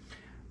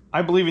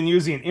 I believe in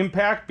using an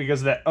impact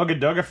because of that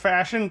ugga-dugga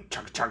fashion,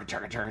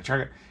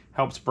 chugga,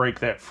 helps break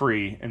that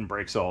free and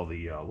breaks all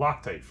the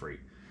Loctite free.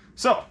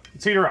 So,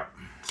 let's heat her up.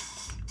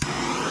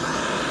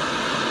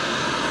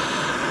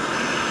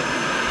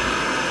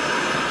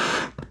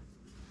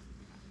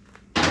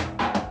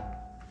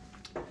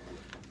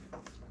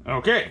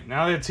 Okay,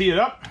 now that it's heated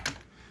up,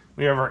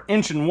 we have our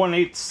 1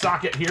 1/8"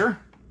 socket here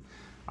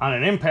on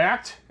an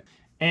impact,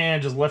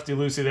 and just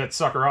lefty-loosey that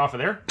sucker off of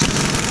there.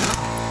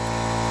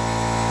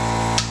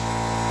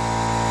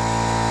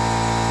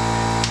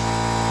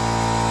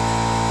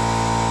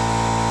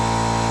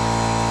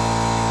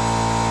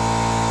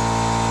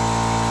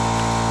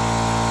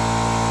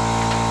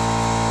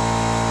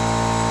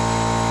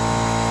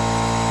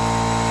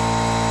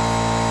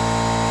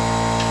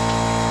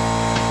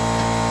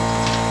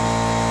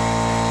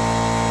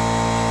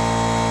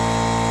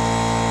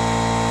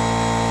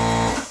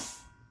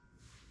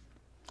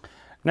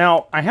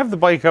 Now, I have the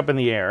bike up in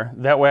the air,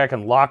 that way I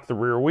can lock the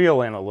rear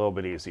wheel in a little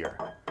bit easier.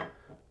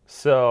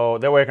 So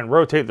that way I can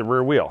rotate the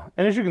rear wheel.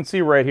 And as you can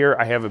see right here,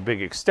 I have a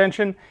big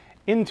extension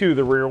into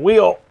the rear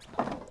wheel.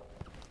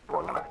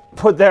 We're gonna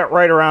put that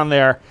right around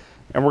there,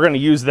 and we're gonna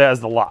use that as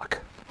the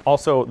lock.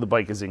 Also, the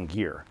bike is in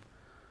gear.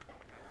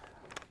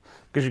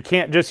 Because you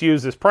can't just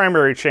use this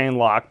primary chain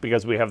lock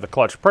because we have the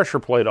clutch pressure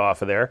plate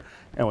off of there,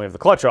 and we have the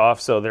clutch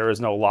off, so there is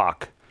no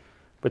lock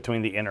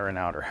between the inner and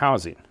outer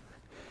housing.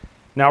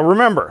 Now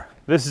remember,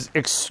 this is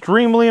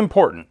extremely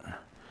important.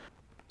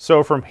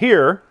 So from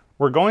here,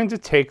 we're going to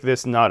take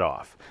this nut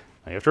off.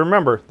 Now you have to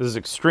remember, this is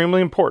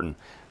extremely important.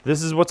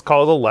 This is what's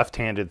called a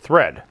left-handed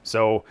thread.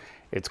 So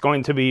it's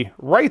going to be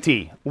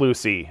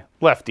righty-loosey,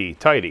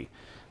 lefty-tighty.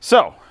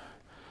 So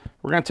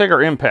we're going to take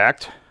our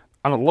impact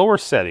on a lower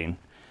setting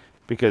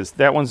because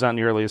that one's not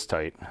nearly as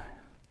tight.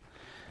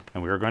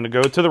 And we are going to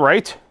go to the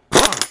right.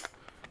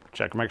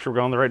 Check, make sure we're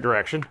going the right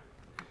direction.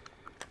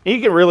 And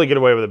you can really get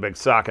away with a big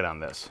socket on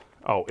this.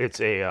 Oh, it's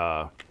a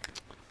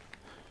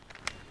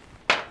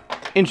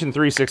 1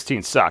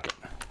 3/16" socket.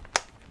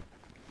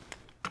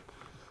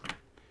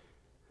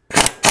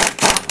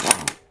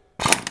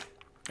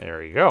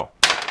 There you go.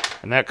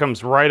 And that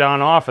comes right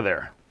on off of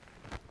there.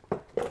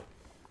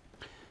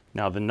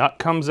 Now the nut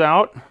comes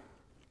out,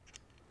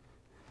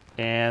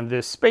 and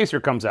this spacer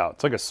comes out.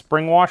 It's like a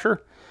spring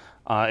washer.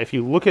 If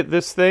you look at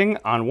this thing,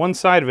 on one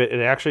side of it, it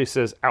actually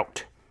says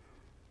out.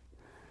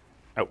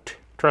 Out.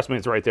 Trust me,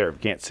 it's right there if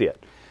you can't see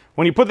it.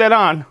 When you put that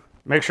on,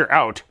 make sure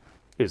out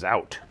is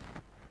out.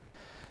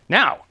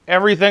 Now,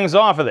 everything's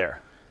off of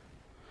there.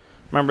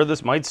 Remember,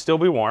 this might still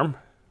be warm.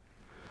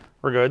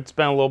 We're good. It's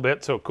been a little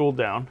bit, so it cooled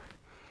down.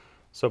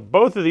 So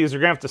both of these are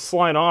going to have to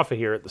slide off of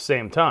here at the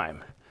same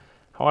time.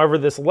 However,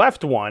 this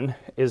left one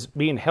is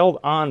being held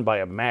on by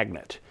a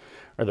magnet,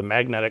 or the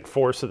magnetic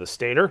force of the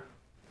stator.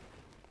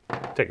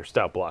 Take your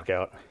stop block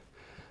out.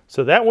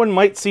 So that one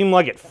might seem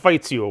like it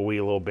fights you a wee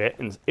little bit,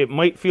 and it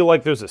might feel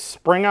like there's a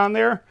spring on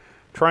there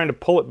trying to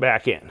pull it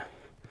back in.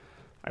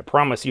 I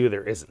promise you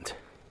there isn't.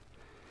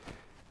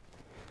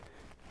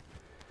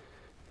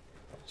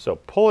 So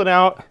pull it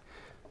out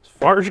as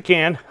far as you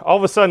can. All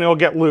of a sudden it'll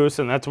get loose,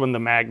 and that's when the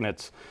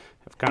magnets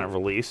have kind of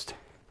released.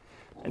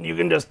 And you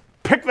can just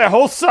pick that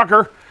whole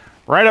sucker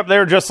right up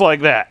there just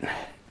like that.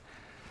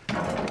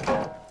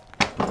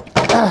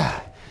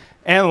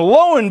 And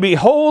lo and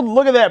behold,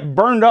 look at that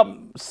burned up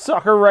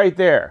sucker right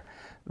there.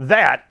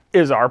 That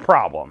is our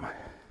problem.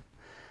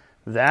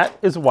 That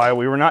is why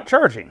we were not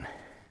charging.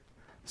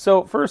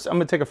 So first I'm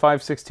going to take a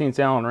 5/16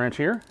 Allen wrench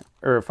here,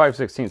 or a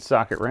 5/16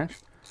 socket wrench,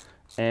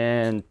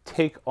 and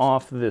take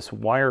off this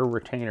wire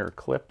retainer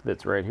clip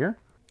that's right here.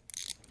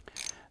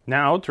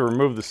 Now to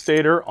remove the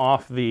stator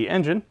off the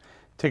engine,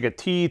 take a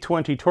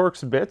T20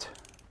 Torx bit,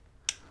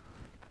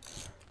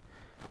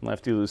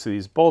 lefty-loosey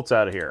these bolts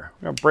out of here.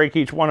 I'm going to break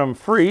each one of them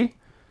free.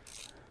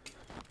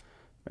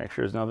 Make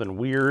sure there's nothing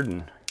weird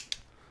and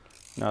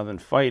nothing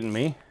fighting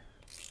me.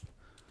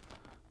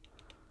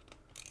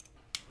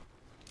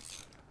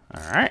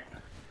 All right,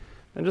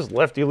 and just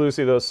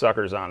lefty-loosey those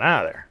suckers on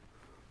out of there.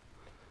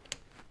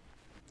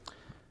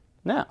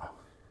 Now,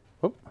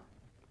 whoop,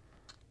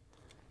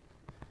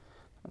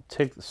 I'll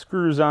take the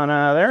screws on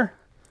out of there.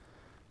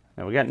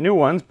 Now we got new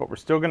ones, but we're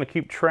still going to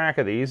keep track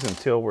of these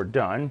until we're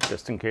done,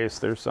 just in case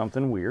there's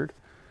something weird.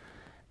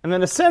 And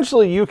then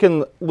essentially you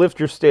can lift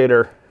your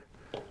stator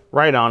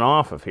right on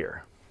off of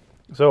here.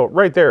 So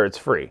right there, it's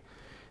free.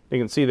 You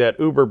can see that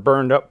uber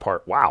burned up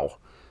part. Wow,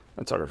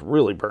 that sucker's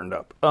really burned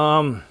up.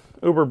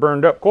 Uber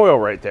burned up coil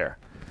right there.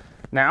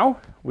 Now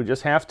we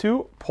just have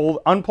to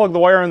unplug the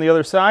wire on the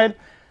other side,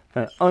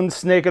 and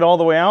unsnake it all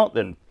the way out,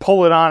 then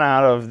pull it on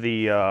out of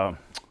the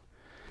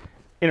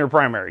inner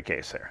primary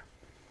case there.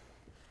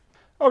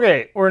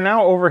 Okay, we're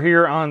now over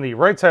here on the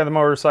right side of the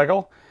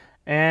motorcycle,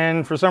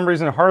 and for some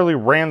reason Harley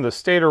ran the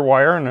stator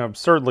wire in an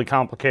absurdly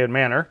complicated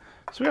manner,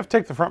 so we have to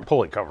take the front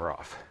pulley cover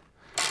off.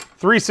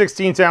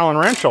 3/16 Allen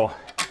wrench will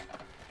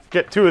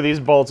get 2 of these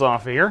bolts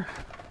off of here.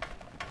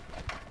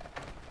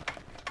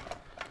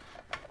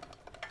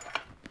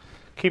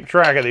 Keep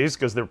track of these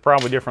because they're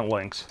probably different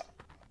lengths.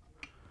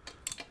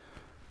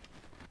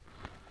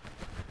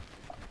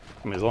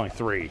 I mean, there's only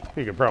 3.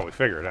 You could probably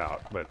figure it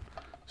out, but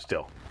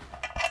still.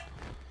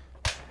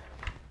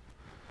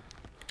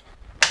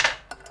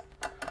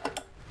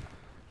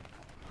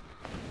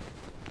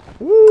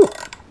 Woo!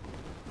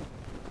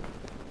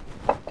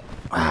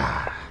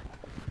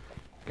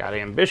 Got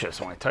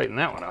ambitious when I tighten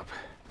that one up.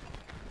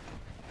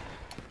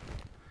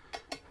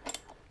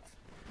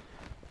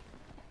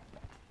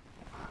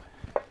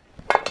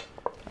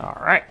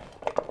 All right.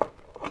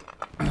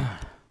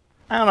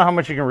 I don't know how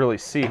much you can really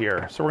see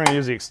here, so we're going to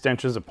use the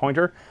extension as a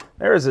pointer.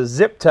 There's a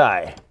zip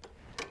tie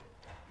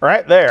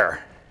right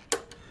there.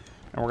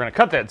 And we're going to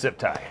cut that zip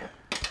tie.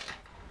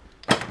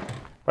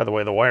 By the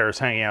way, the wire is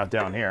hanging out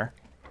down here.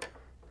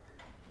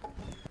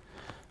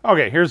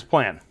 Okay, here's the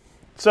plan.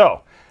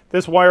 So,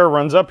 this wire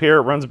runs up here,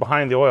 it runs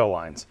behind the oil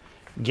lines.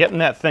 Getting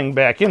that thing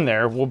back in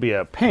there will be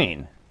a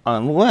pain,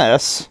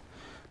 unless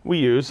we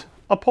use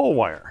a pull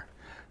wire.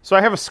 So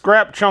I have a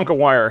scrap chunk of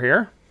wire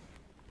here.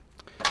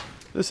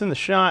 This in the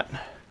shot.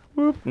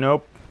 Whoop,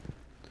 nope.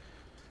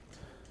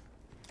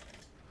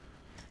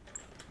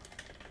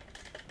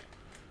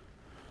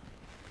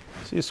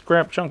 See a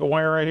scrap chunk of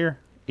wire right here?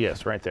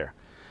 Yes, right there.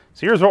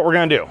 So here's what we're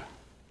going to do.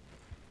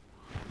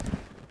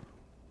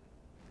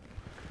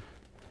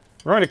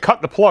 We're going to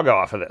cut the plug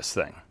off of this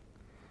thing.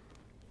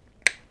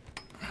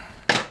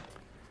 I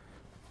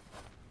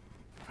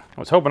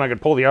was hoping I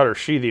could pull the outer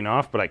sheathing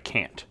off, but I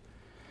can't.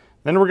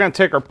 Then we're going to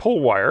take our pull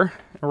wire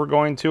and we're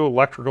going to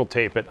electrical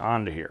tape it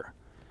onto here.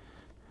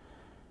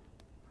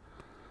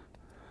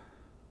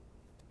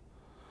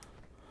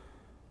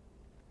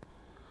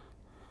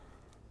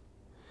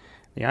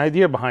 The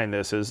idea behind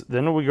this is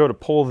then when we go to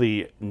pull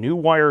the new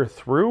wire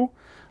through,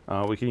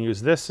 we can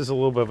use this as a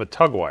little bit of a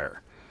tug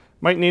wire.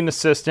 Might need an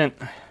assistant,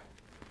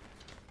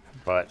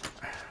 but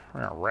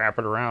we're going to wrap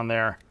it around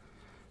there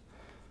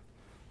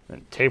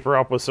and taper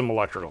up with some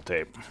electrical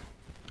tape.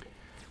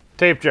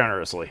 Tape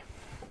generously.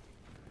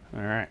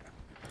 All right.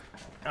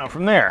 Now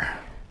from there,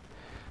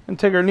 and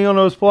take our needle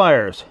nose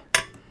pliers,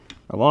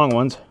 our long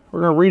ones.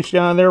 We're going to reach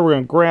down there. We're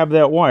going to grab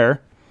that wire.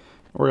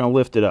 And we're going to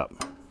lift it up.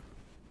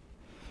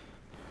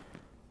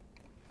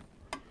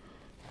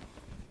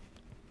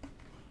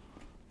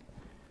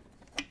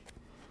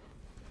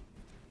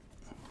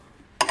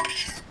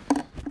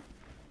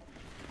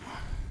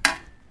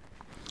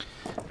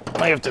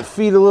 Might have to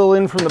feed a little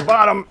in from the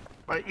bottom,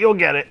 but you'll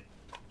get it.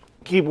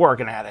 Keep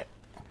working at it.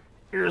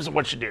 Here's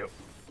what you do.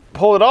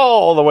 Pull it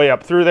all the way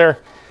up through there.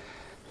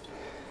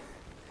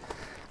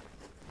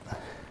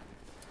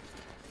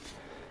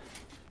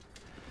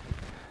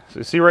 So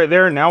you see right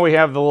there, now we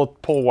have the little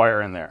pull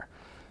wire in there.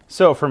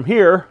 So from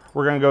here,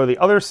 we're going to go to the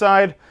other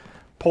side,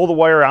 pull the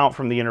wire out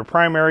from the inner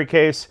primary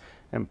case,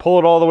 and pull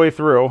it all the way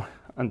through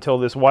until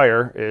this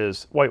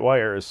white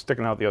wire is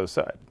sticking out the other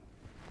side.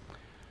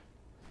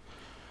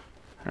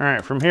 All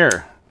right, from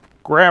here,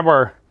 grab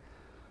our,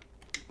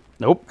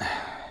 nope,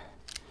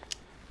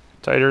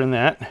 tighter than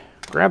that.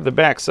 Grab the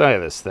back side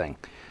of this thing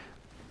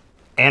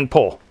and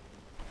pull.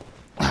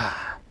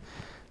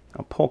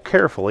 Now pull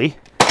carefully,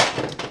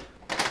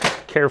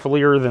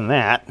 carefullier than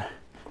that,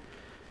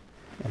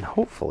 and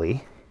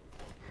hopefully,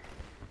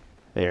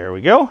 there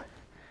we go.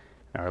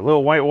 Our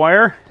little white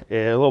wire,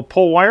 a little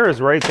pull wire is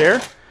right there.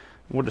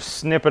 We'll just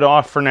snip it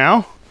off for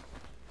now.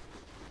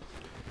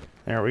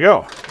 There we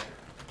go.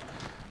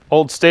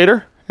 Old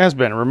stator has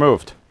been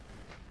removed.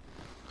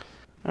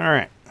 All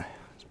right,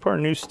 let's put our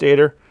new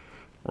stator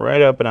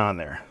right up and on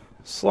there.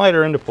 Slide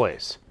her into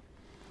place.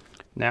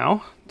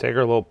 Now, take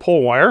our little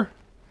pull wire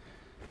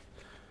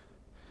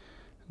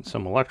and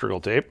some electrical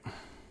tape.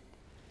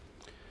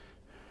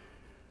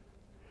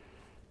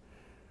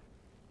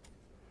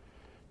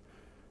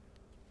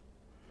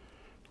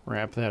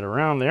 Wrap that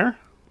around there.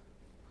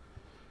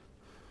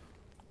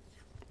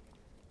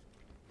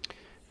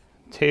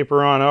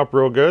 Taper on up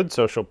real good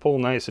so she'll pull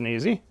nice and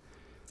easy.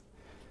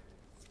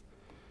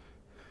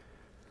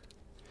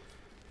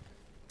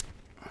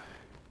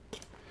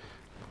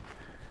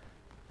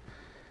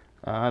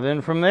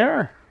 Then from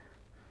there,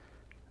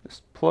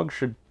 this plug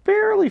should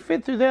barely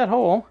fit through that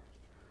hole.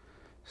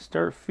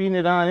 Start feeding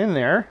it on in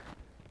there.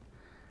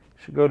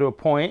 Should go to a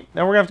point.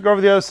 Then we're going to have to go over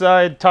the other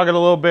side, tug it a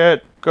little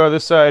bit, go to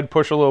this side,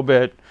 push a little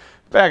bit,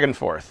 back and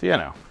forth, you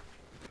know.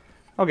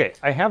 Okay,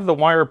 I have the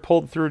wire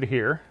pulled through to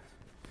here.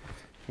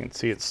 You can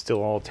see it's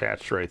still all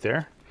attached right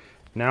there.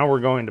 Now we're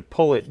going to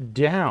pull it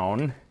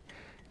down,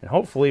 and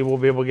hopefully we'll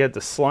be able to get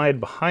the slide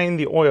behind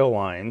the oil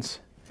lines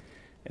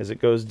as it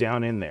goes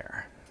down in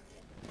there.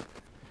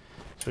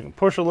 So we can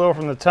push a little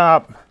from the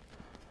top,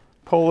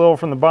 pull a little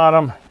from the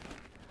bottom.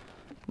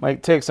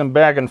 Might take some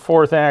back and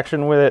forth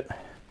action with it.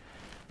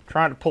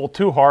 Trying to pull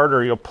too hard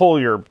or you'll pull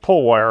your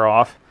pull wire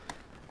off,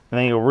 and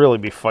then you'll really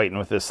be fighting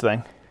with this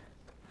thing.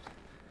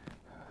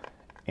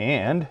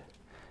 And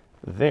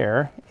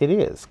there it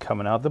is,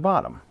 coming out the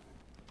bottom.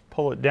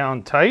 Pull it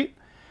down tight,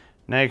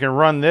 Now you can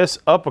run this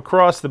up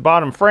across the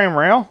bottom frame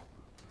rail.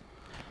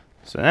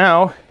 So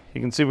now you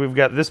can see we've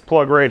got this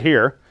plug right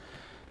here.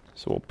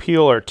 So we'll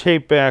peel our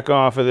tape back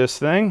off of this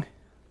thing.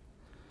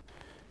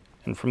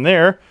 And from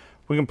there,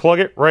 we can plug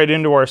it right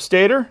into our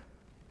stator.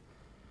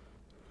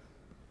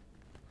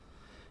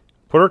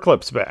 Put our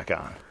clips back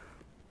on.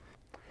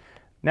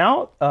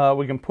 Now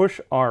we can push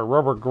our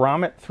rubber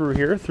grommet through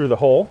here, through the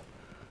hole.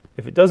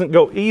 If it doesn't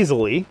go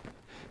easily,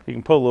 you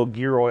can put a little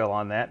gear oil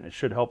on that and it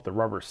should help the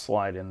rubber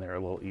slide in there a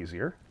little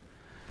easier.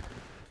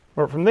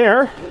 But from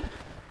there,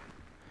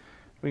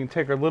 we can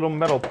take our little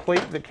metal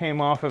plate that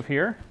came off of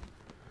here.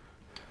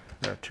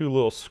 There are 2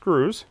 little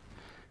screws.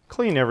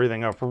 Clean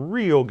everything up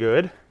real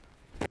good.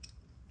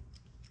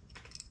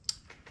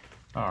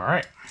 All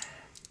right.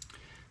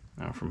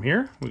 Now from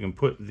here, we can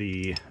put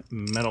the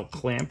metal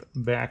clamp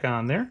back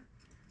on there.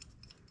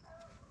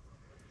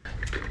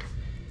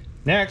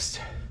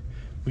 Next,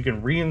 we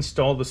can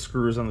reinstall the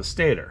screws on the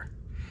stator.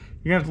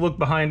 You're gonna have to look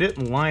behind it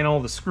and line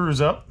all the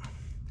screws up.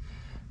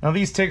 Now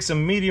these take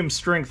some medium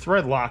strength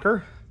thread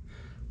locker.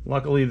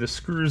 Luckily, the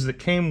screws that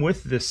came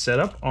with this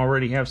setup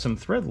already have some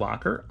thread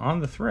locker on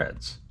the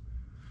threads.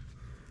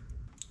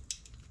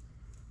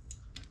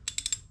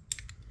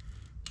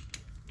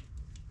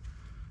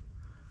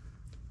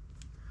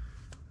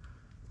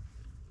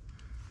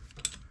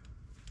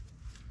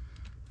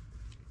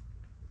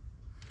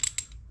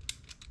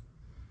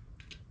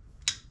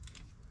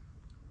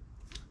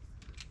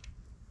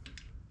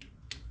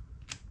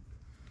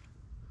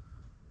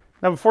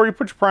 Now before you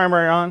put your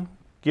primary on,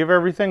 give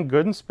everything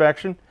good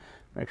inspection.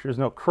 Make sure there's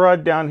no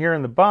crud down here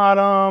in the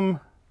bottom.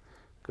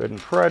 Good and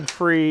crud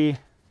free.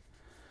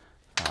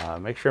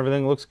 Make sure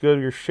everything looks good.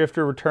 Your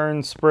shifter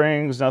return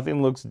springs,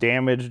 nothing looks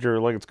damaged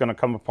or like it's going to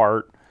come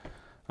apart.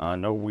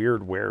 No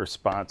weird wear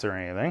spots or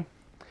anything.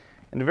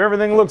 And if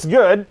everything looks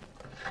good,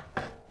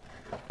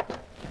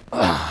 you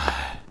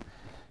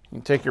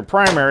can take your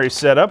primary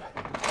setup.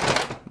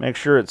 Make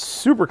sure it's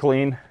super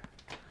clean.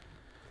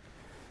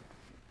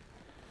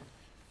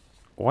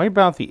 Wipe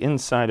out the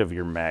inside of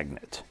your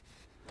magnet.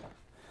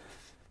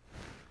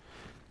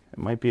 It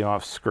might be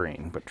off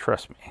screen, but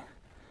trust me,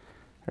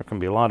 there can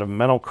be a lot of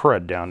metal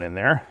crud down in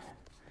there.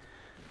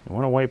 You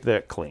want to wipe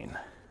that clean.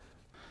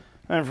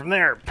 And from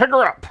there, pick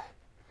her up.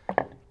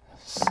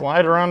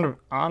 Slide her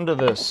onto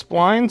the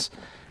splines.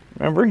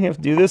 Remember, you have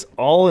to do this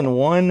all in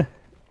one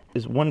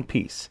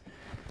piece.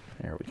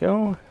 There we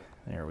go.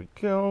 There we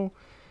go.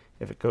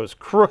 If it goes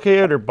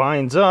crooked or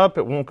binds up,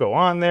 it won't go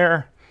on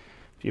there.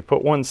 If you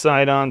put one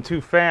side on too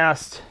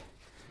fast,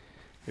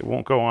 it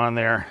won't go on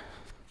there.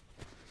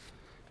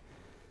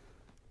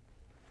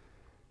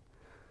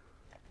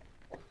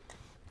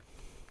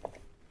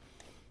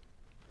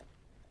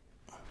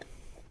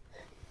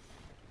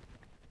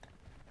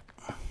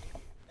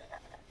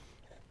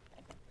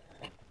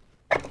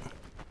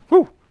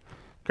 Whew!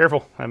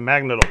 Careful, that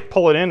magnet will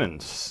pull it in and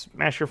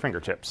smash your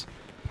fingertips.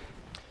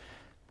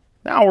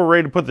 Now we're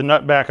ready to put the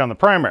nut back on the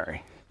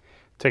primary.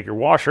 Take your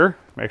washer,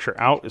 make sure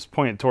out is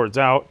pointed towards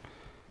out,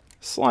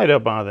 slide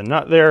up on the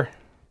nut there,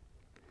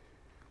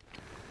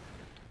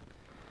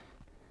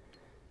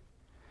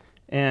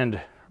 and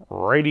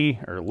righty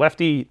or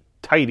lefty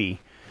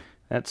tighty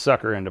that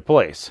sucker into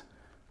place.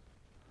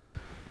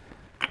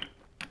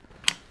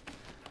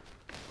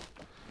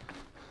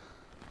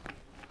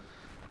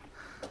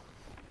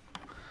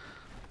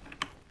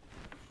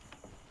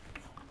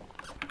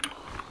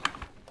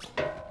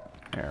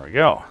 There we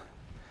go.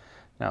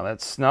 Now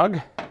that's snug.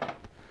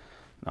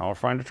 Now we'll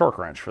find a torque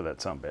wrench for that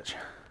sumbitch.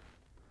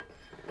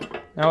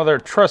 Now with our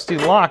trusty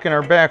lock in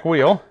our back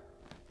wheel,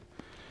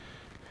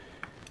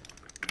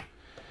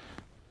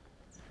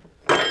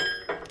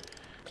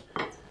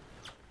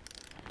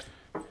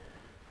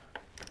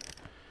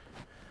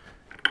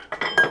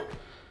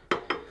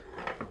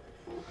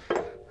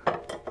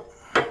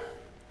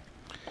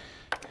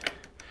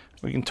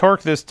 we can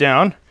torque this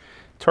down,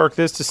 torque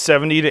this to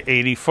 70 to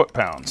 80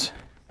 foot-pounds.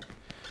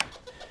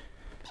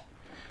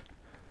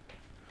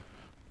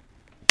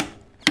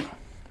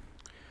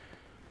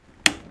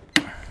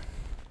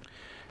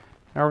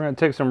 Now we're going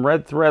to take some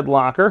red thread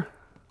locker,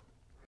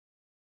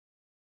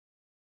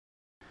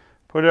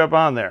 put it up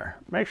on there.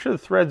 Make sure the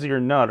threads of your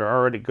nut are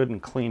already good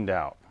and cleaned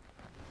out.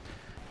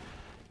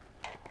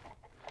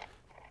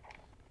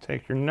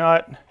 Take your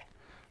nut,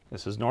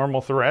 this is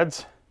normal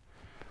threads,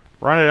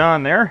 run it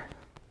on there.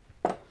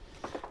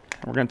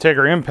 We're going to take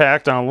our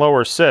impact on a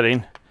lower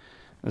setting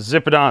and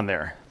zip it on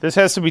there. This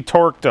has to be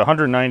torqued to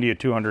 190 to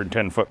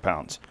 210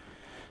 foot-pounds.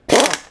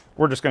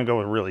 We're just going to go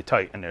with really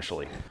tight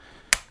initially.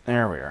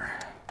 There we are.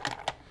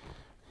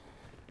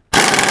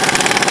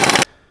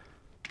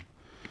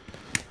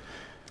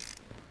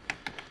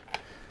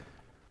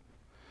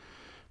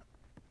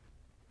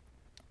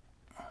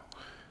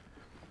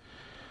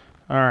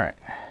 All right.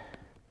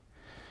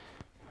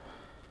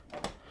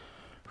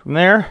 From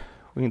there,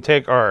 we can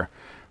take our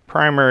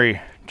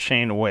primary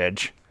chain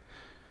wedge.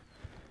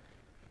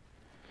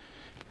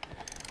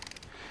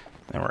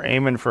 And we're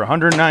aiming for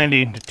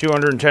 190 to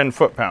 210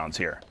 foot-pounds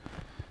here.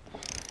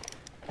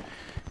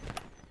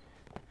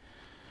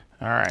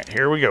 All right,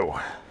 here we go.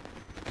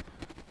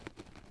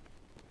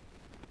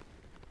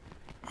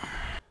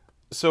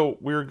 So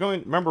we're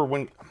going, remember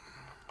when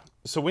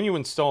you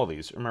install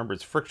these, remember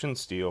it's friction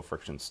steel,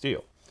 friction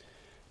steel.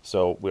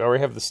 So we already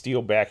have the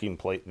steel backing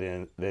plate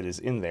then that is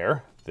in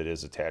there, that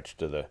is attached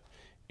to the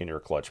inner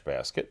clutch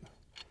basket.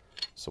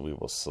 So we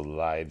will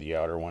slide the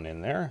outer one in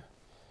there,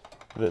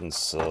 then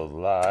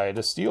slide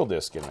a steel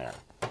disc in there.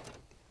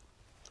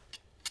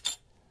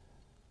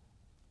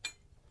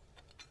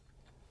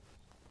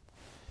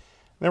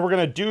 Then we're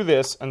going to do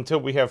this until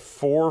we have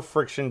 4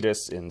 friction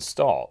discs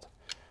installed.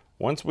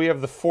 Once we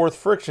have the 4th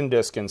friction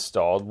disc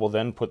installed, we'll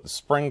then put the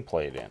spring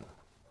plate in.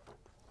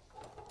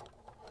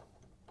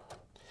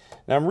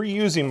 Now I'm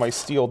reusing my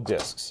steel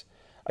discs.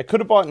 I could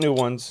have bought new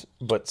ones,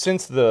 but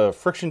since the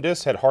friction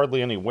discs had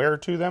hardly any wear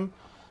to them,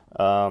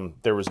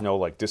 there was no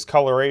like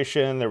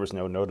discoloration, there was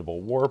no notable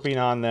warping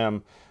on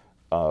them.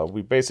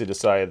 We basically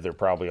decided they're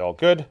probably all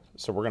good,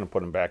 so we're going to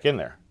put them back in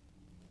there.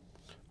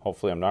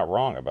 Hopefully I'm not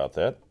wrong about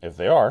that. If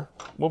they are,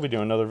 we'll be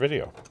doing another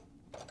video.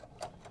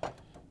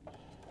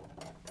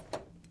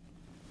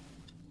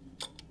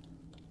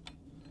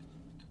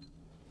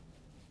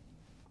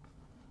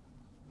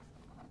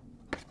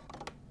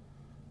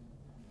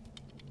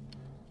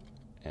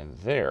 And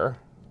there,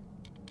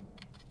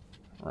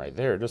 right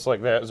there, just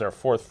like that, is our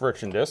 4th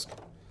friction disc.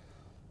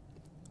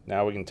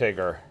 Now we can take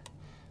our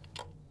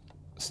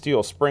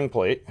steel spring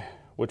plate,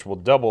 which will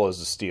double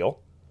as a steel,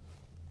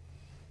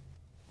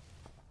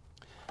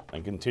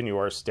 and continue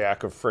our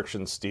stack of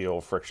friction steel,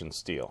 friction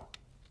steel.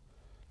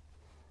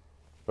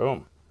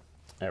 Boom.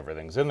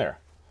 Everything's in there.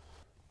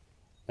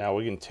 Now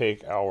we can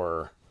take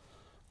our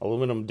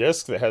aluminum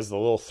disc that has the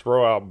little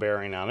throw-out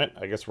bearing on it.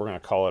 I guess we're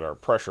going to call it our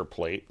pressure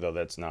plate, though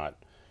that's not.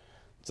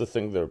 It's the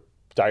thing the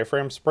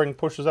diaphragm spring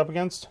pushes up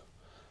against.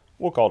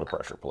 We'll call it a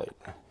pressure plate.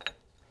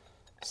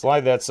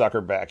 Slide that sucker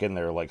back in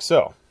there like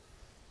so.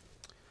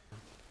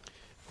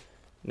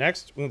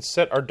 Next, we can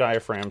set our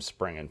diaphragm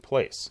spring in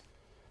place.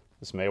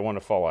 This may want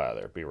to fall out of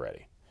there. Be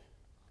ready.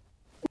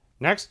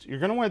 Next, you're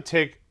going to want to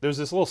take, there's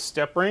this little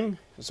step ring.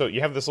 So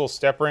you have this little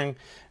step ring,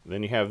 and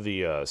then you have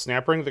the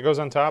snap ring that goes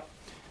on top.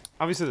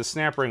 Obviously the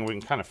snap ring we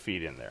can kind of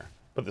feed in there.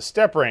 But the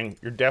step ring,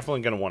 you're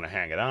definitely going to want to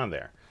hang it on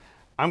there.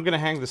 I'm going to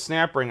hang the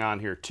snap ring on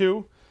here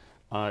too,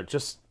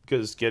 just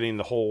because getting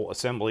the whole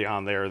assembly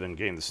on there, then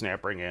getting the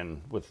snap ring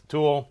in with the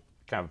tool,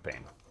 kind of a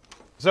pain.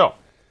 So,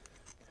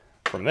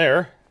 from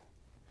there,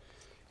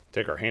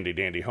 take our handy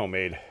dandy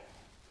homemade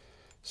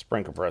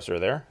spring compressor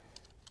there.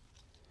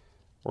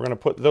 We're going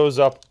to put those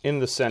up in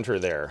the center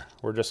there.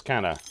 We're just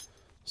kind of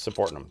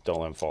supporting them. Don't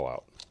let them fall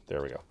out.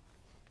 There we go.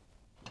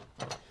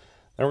 Then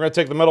we're going to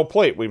take the metal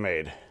plate we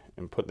made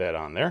and put that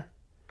on there.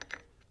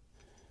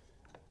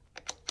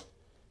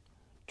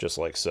 Just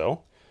like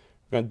so.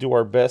 We're going to do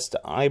our best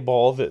to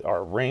eyeball that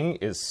our ring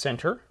is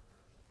center.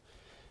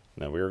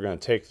 Now we're going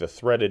to take the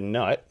threaded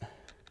nut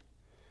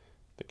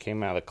that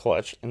came out of the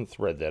clutch and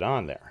thread that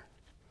on there.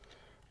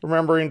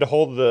 Remembering to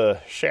hold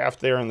the shaft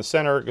there in the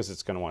center because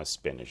it's going to want to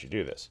spin as you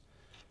do this.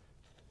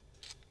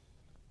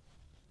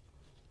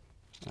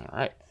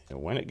 Alright, and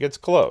when it gets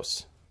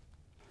close,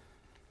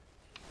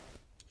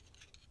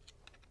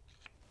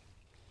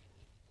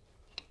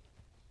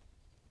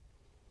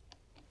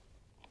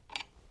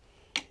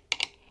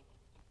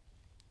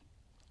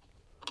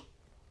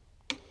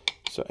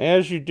 so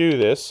as you do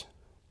this,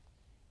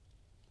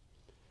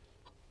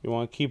 you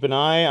want to keep an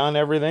eye on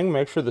everything.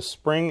 Make sure the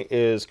spring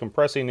is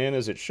compressing in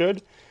as it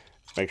should.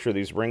 Make sure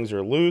these rings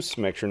are loose.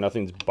 Make sure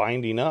nothing's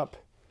binding up.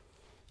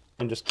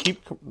 And just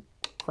keep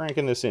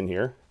cranking this in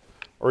here.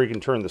 Or you can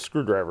turn the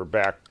screwdriver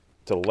back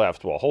to the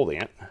left while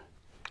holding it.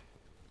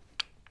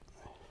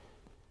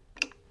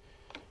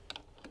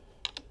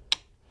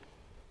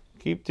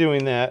 Keep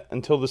doing that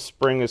until the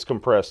spring is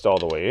compressed all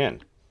the way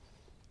in.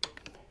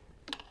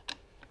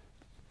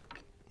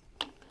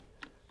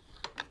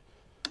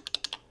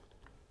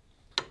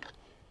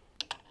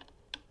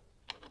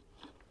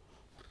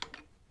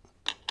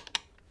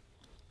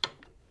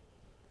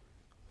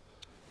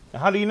 Now,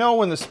 how do you know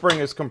when the spring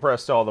is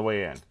compressed all the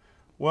way in?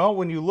 Well,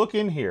 when you look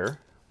in here,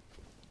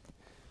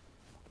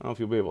 I don't know if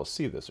you'll be able to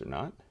see this or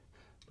not,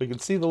 but you can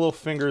see the little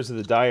fingers of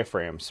the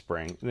diaphragm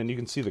spring, and then you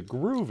can see the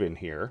groove in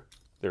here.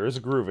 There is a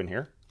groove in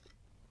here.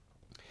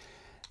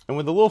 And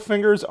when the little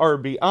fingers are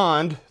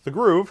beyond the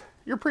groove,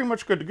 you're pretty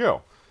much good to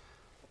go.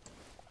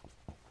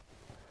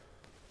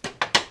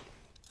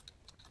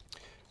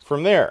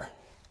 From there,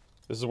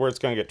 this is where it's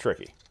going to get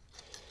tricky.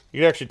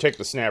 You can actually take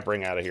the snap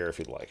ring out of here if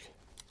you'd like.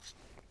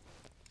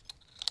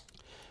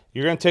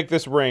 You're going to take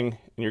this ring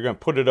and you're going to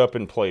put it up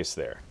in place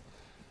there.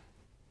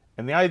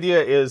 And the idea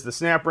is the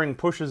snap ring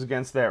pushes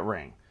against that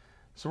ring.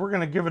 So we're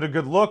going to give it a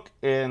good look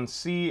and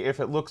see if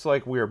it looks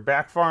like we are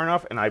back far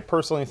enough. And I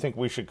personally think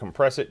we should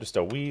compress it just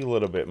a wee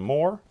little bit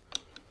more.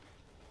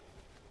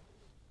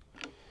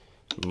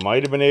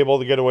 Might have been able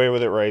to get away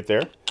with it right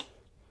there.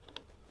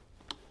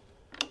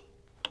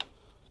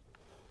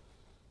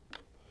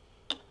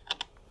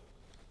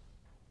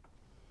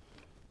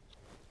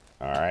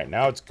 All right,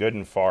 now it's good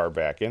and far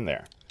back in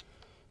there.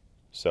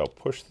 So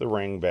push the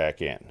ring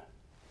back in.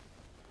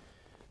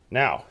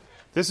 Now,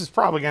 this is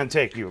probably going to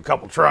take you a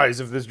couple tries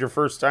if this is your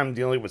first time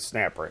dealing with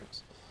snap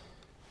rings.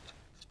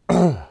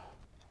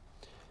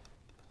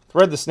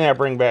 Thread the snap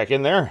ring back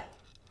in there.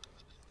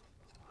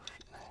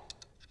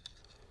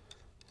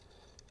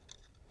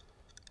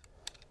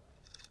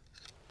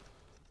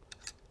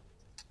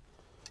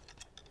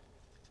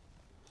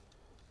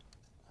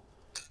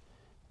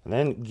 And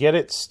then get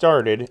it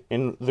started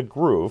in the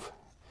groove,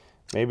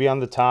 maybe on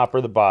the top or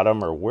the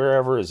bottom or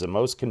wherever is the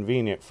most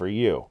convenient for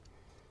you.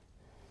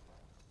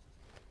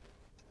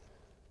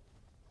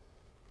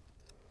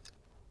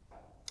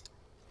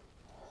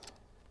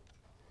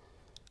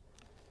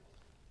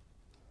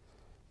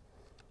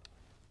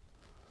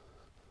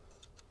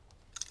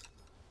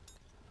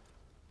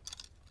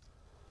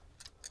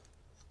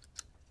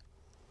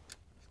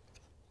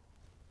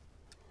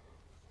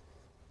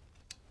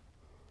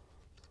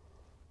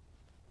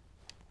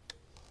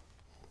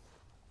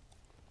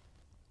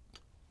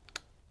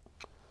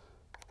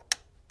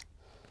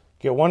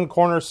 Get one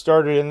corner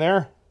started in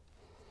there.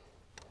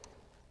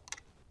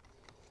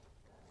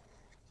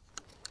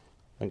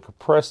 And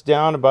press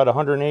down about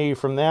 180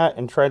 from that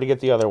and try to get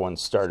the other one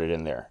started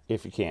in there,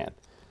 if you can.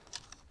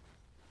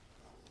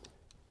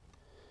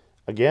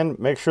 Again,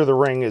 make sure the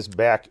ring is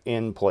back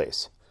in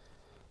place.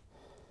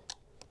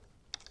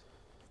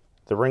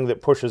 The ring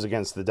that pushes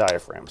against the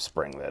diaphragm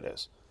spring, that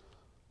is.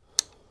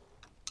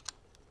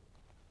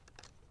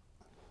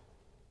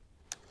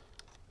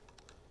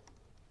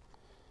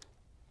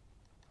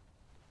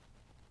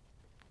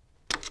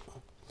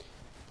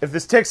 If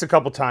this takes a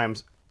couple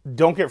times,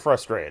 don't get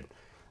frustrated.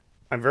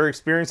 I'm very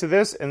experienced at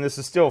this, and this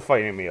is still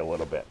fighting me a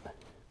little bit.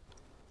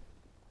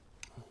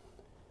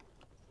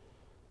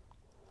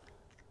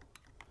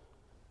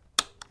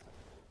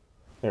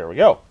 There we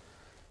go.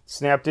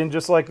 Snapped in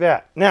just like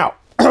that. Now,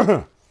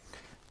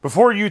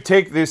 before you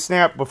take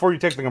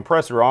the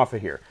compressor off of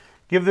here,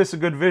 give this a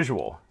good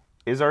visual.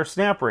 Is our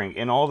snap ring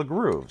in all the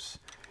grooves?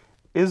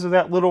 Is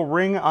that little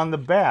ring on the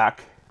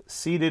back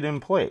seated in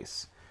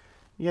place?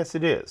 Yes,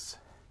 it is.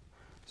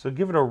 So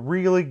give it a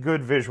really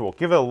good visual.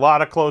 Give it a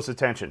lot of close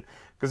attention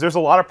because there's a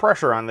lot of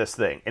pressure on this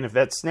thing. And if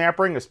that snap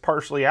ring is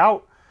partially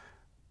out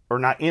or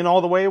not in all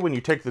the way when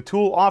you take the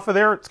tool off of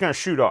there, it's going to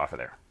shoot off of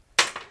there.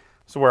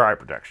 So wear eye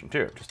protection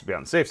too, just to be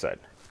on the safe side.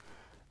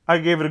 I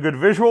gave it a good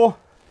visual.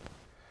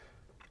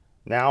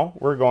 Now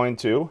we're going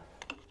to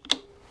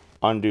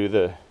undo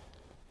the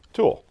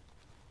tool.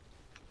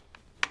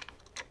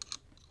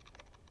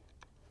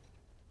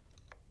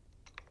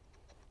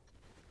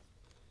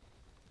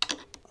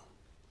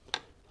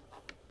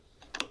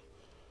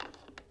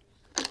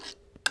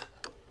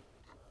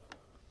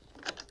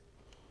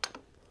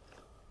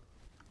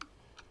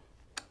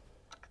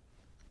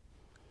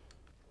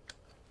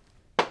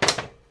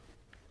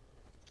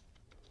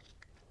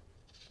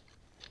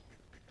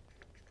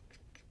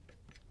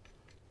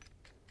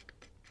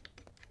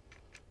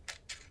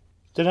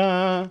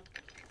 Ta-da!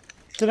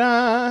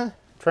 Ta-da!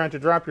 Trying to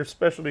drop your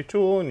specialty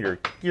tool and your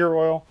gear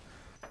oil.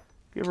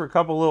 Give her a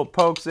couple little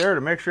pokes there to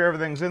make sure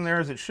everything's in there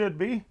as it should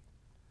be.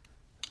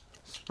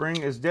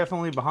 Spring is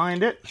definitely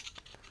behind it.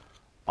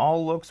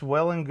 All looks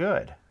well and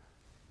good.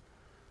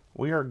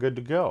 We are good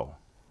to go.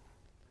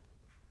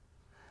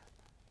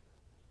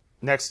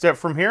 Next step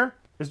from here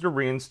is to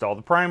reinstall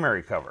the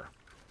primary cover.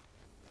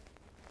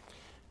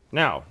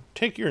 Now,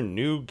 take your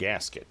new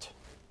gasket,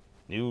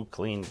 new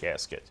clean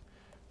gasket.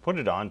 Put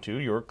it onto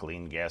your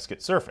clean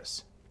gasket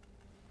surface.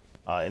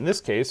 In this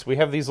case, we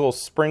have these little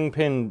spring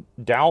pin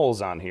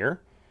dowels on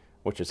here,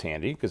 which is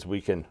handy because we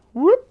can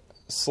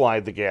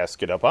slide the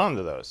gasket up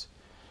onto those.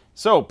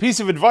 So, piece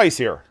of advice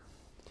here.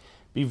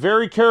 Be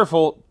very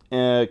careful,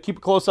 keep a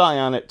close eye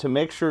on it to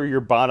make sure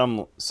your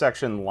bottom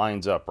section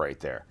lines up right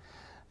there.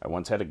 I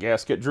once had a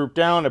gasket droop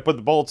down, I put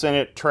the bolts in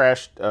it,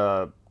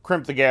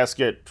 crimped the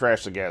gasket,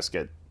 trashed the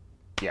gasket.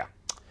 Yeah.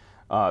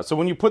 So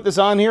when you put this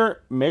on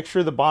here, make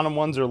sure the bottom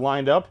ones are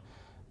lined up.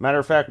 Matter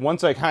of fact,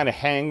 once I kind of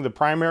hang the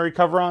primary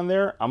cover on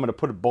there, I'm going to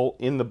put a bolt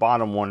in the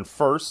bottom one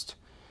first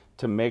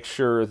to make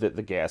sure that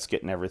the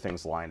gasket and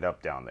everything's lined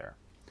up down there.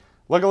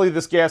 Luckily,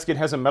 this gasket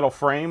has a metal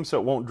frame, so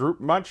it won't droop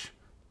much,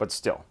 but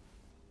still.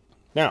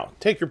 Now,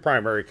 take your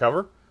primary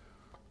cover,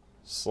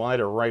 slide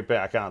it right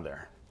back on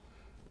there.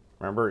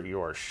 Remember,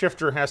 your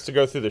shifter has to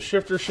go through the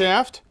shifter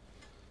shaft.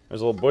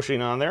 There's a little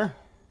bushing on there.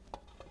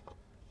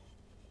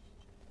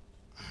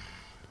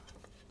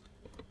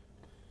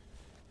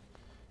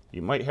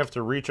 You might have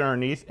to reach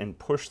underneath and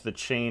push the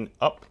chain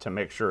up to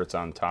make sure it's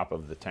on top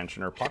of the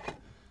tensioner puck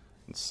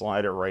and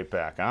slide it right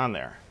back on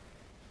there.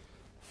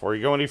 Before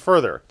you go any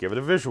further, give it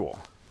a visual.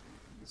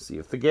 See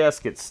if the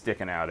gasket's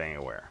sticking out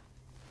anywhere.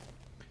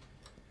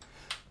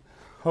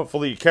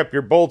 Hopefully you kept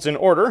your bolts in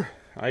order.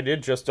 I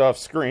did just off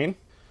screen.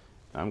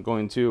 I'm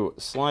going to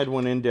slide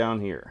one in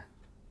down here.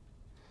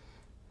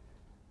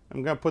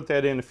 I'm going to put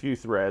that in a few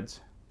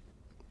threads.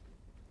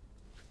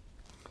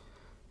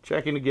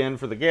 Checking again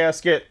for the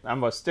gasket. I'm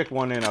going to stick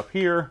one in up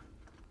here.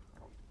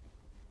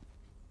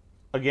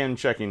 Again,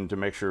 checking to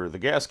make sure the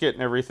gasket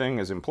and everything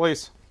is in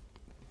place.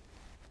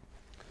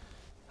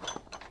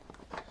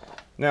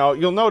 Now,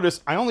 you'll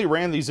notice I only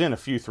ran these in a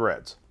few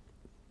threads.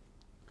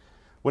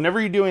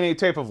 Whenever you're doing any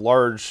type of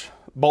large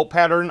bolt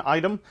pattern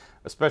item,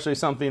 especially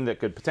something that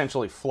could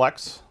potentially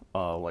flex,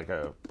 like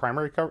a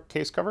primary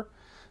case cover,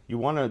 you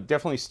want to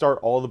definitely start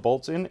all the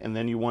bolts in, and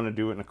then you want to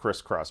do it in a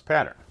crisscross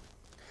pattern.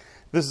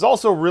 This is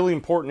also really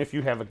important if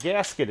you have a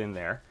gasket in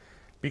there,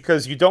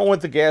 because you don't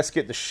want the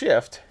gasket to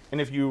shift,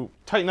 and if you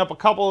tighten up a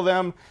couple of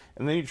them,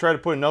 and then you try to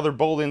put another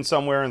bolt in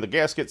somewhere, and the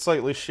gasket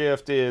slightly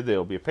shifted,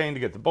 it'll be a pain to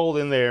get the bolt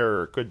in there,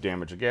 or it could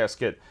damage the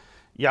gasket,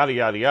 yada,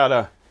 yada,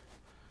 yada.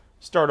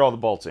 Start all the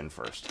bolts in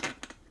first.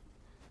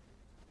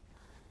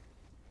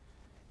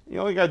 You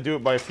only got to do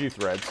it by a few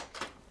threads.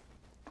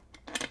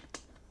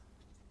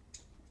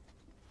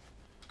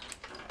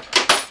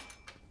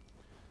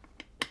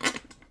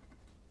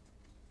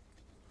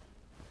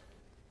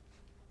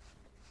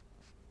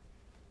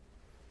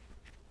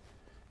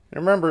 And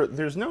remember,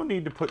 there's no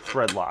need to put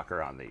thread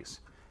locker on these.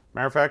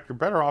 Matter of fact, you're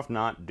better off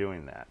not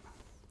doing that.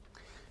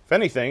 If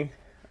anything,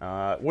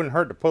 it wouldn't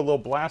hurt to put a little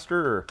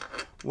blaster or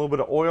a little bit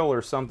of oil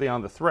or something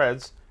on the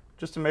threads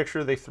just to make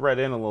sure they thread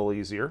in a little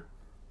easier,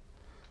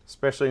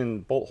 especially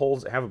in bolt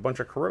holes that have a bunch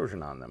of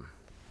corrosion on them.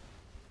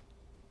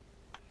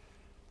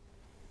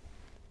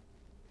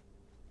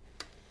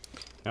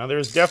 Now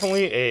there's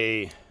definitely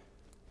a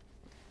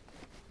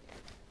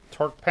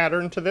torque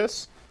pattern to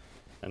this,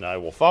 and I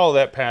will follow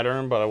that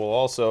pattern, but I will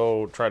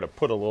also try to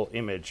put a little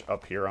image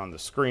up here on the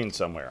screen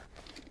somewhere.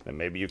 Then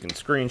maybe you can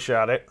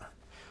screenshot it,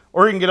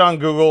 or you can get on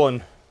Google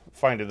and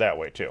find it that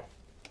way too.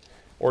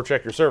 Or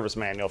check your service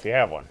manual if you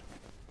have one.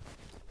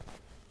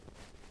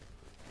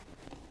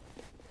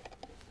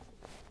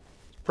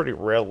 It's pretty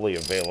readily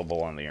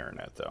available on the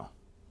internet though.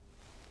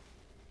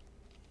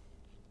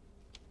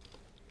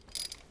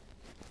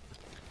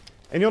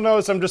 And you'll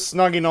notice I'm just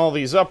snugging all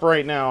these up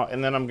right now,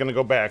 and then I'm going to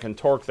go back and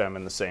torque them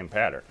in the same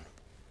pattern.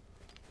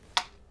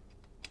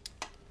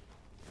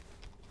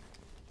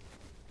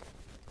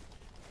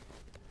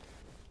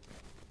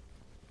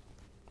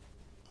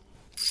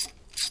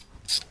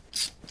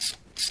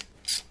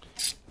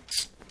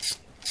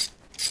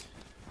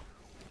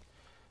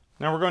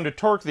 Now we're going to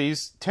torque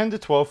these 10 to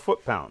 12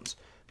 foot-pounds,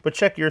 but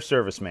check your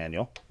service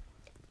manual.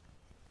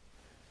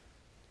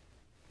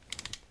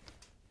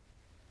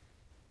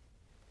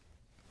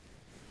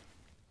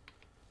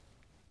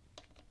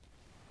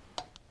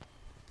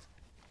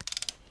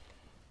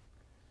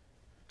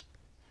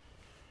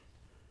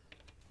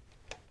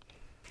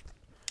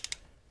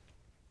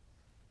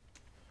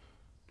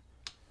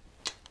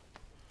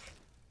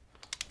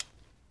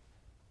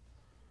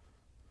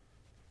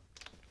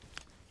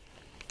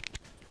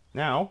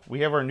 Now,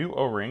 we have our new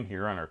O-ring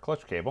here on our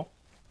clutch cable.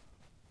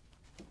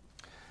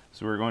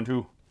 So we're going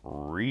to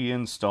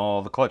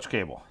reinstall the clutch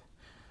cable.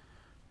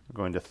 We're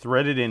going to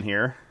thread it in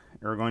here.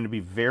 And we're going to be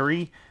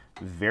very,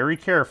 very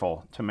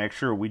careful to make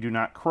sure we do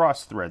not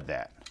cross thread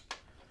that.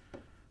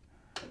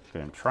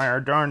 We're going to try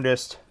our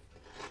darndest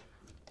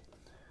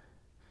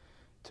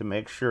to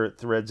make sure it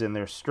threads in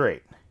there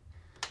straight.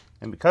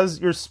 And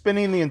because you're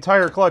spinning the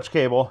entire clutch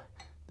cable,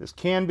 this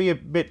can be a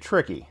bit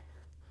tricky.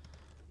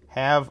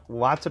 Have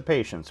lots of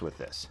patience with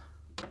this.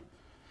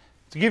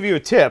 To give you a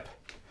tip,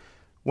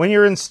 when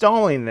you're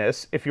installing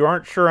this, if you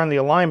aren't sure on the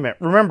alignment,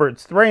 remember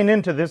it's threading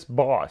into this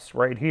boss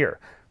right here.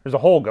 There's a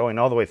hole going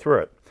all the way through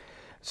it.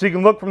 So you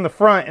can look from the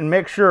front and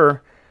make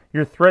sure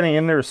you're threading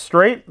in there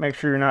straight. Make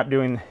sure you're not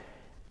going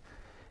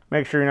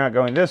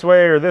this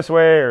way or this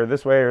way or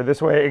this way or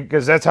this way,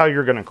 because that's how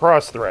you're going to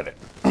cross thread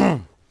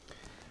it.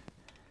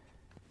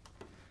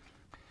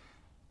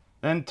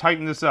 Then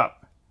tighten this up.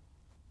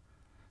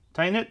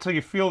 Tighten it till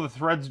you feel the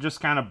threads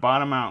just kind of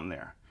bottom out in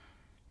there.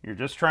 You're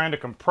just trying to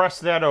compress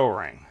that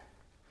O-ring.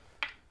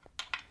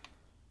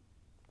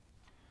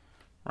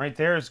 Right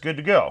there is good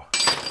to go.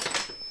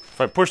 If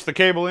I push the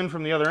cable in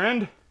from the other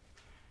end,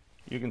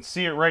 you can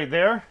see it right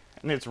there,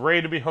 and it's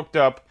ready to be hooked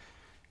up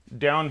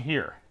down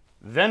here.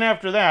 Then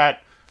after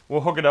that,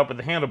 we'll hook it up with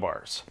the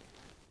handlebars.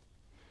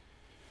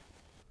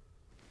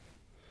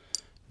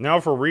 Now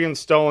for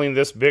reinstalling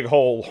this big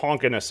hole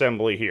honkin'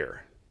 assembly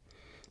here.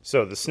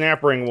 So the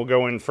snap ring will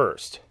go in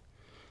first.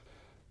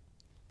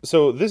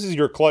 So this is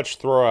your clutch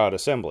throwout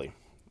assembly.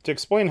 To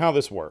explain how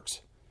this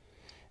works,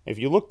 if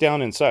you look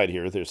down inside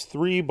here, there's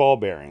 3 ball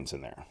bearings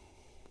in there.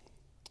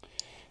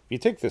 If you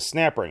take the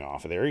snap ring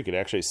off of there, you could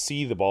actually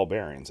see the ball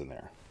bearings in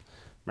there.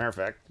 Matter of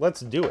fact, let's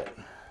do it.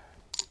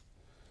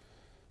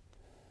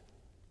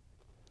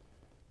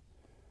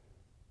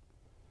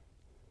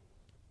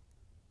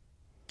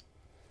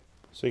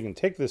 So you can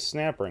take this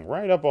snap ring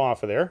right up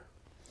off of there.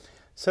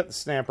 Set the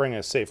snap ring in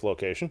a safe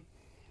location.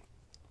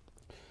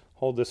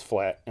 Hold this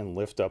flat and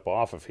lift up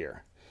off of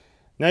here.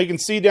 Now you can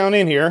see down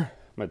in here,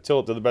 I'm going to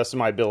tilt it to the best of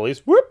my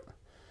abilities, whoop,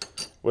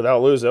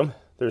 without losing them.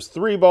 There's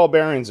 3 ball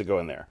bearings that go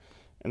in there,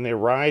 and they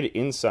ride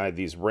inside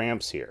these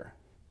ramps here.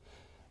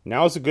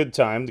 Now is a good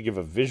time to give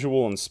a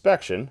visual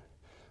inspection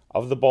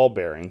of the ball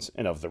bearings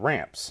and of the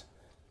ramps.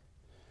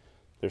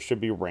 There should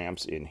be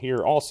ramps in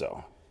here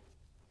also.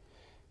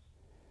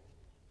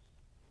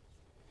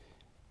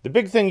 The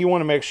big thing you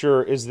want to make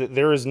sure is that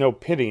there is no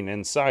pitting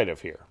inside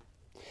of here.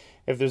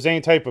 If there's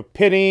any type of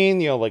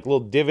pitting, you know, like little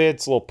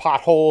divots, little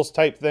potholes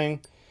type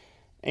thing,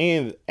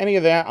 any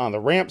of that on the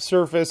ramp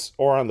surface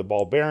or on the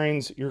ball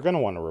bearings, you're going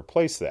to want to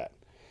replace that.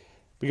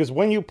 Because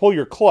when you pull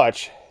your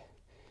clutch,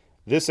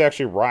 this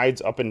actually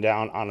rides up and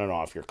down on and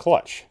off your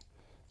clutch.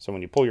 So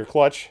when you pull your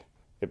clutch,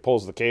 it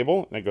pulls the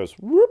cable and it goes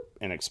whoop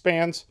and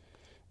expands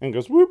and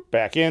goes whoop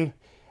back in.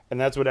 And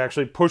that's what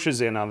actually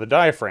pushes in on the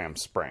diaphragm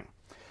spring.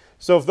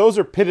 So if those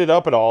are pitted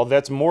up at all,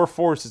 that's more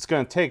force it's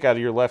going to take out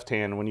of your left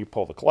hand when you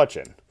pull the clutch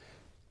in.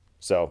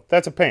 So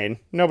that's a pain.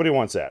 Nobody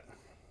wants that.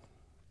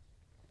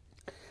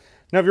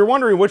 Now, if you're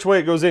wondering which way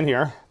it goes in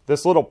here,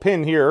 this little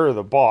pin here, or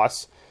the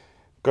boss,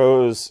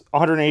 goes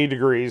 180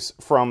 degrees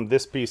from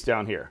this piece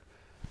down here.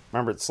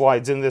 Remember, it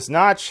slides in this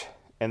notch,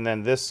 and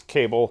then this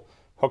cable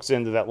hooks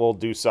into that little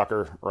dew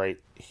sucker right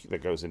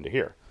that goes into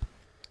here.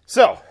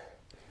 So,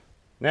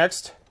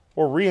 next,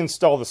 we'll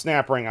reinstall the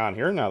snap ring on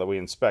here now that we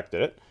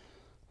inspected it.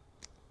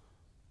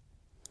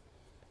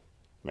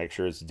 Make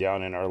sure it's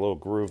down in our little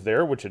groove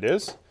there, which it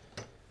is.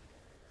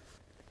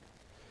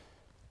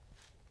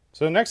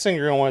 So the next thing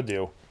you're going to want to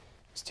do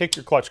is take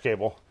your clutch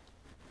cable.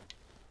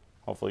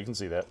 Hopefully you can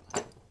see that.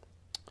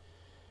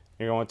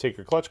 You're going to want to take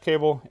your clutch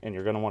cable and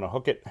you're going to want to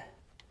hook it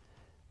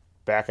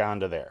back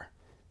onto there.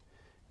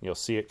 You'll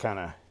see it kind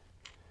of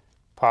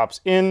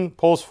pops in,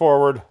 pulls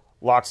forward,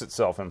 locks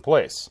itself in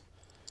place.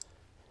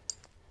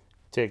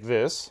 Take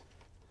this,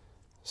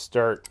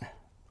 start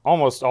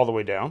almost all the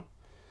way down,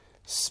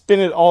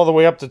 spin it all the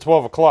way up to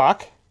 12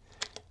 o'clock,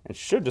 and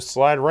should just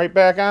slide right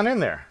back on in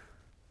there.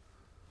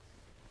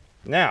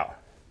 Now,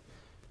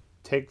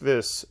 take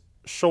this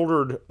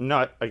shouldered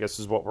nut, I guess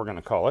is what we're going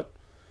to call it,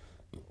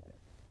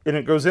 and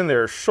it goes in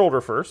there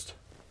shoulder first.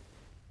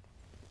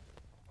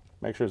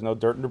 Make sure there's no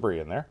dirt and debris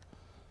in there.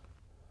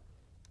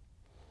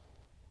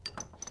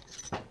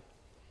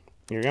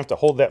 You're going to have to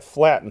hold that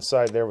flat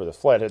inside there with a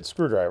flathead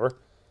screwdriver,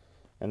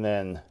 and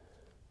then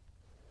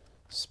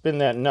spin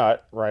that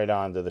nut right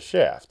onto the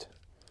shaft.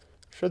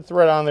 Should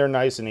thread on there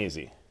nice and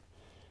easy.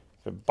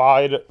 If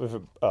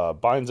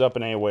it binds up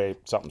in any way,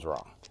 something's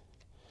wrong.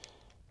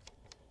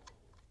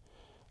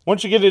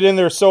 Once you get it in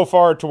there so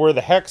far to where the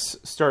hex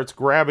starts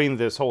grabbing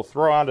this whole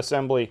throw-out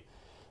assembly,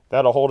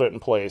 that'll hold it in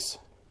place,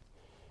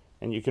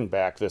 and you can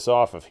back this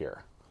off of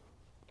here.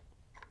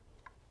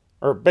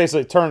 Or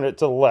basically turn it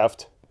to the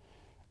left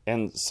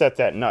and set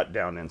that nut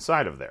down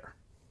inside of there.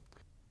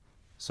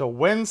 So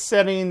when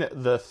setting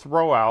the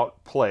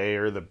throw-out play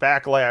or the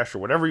backlash or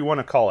whatever you want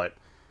to call it,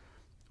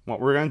 what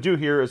we're going to do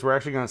here is we're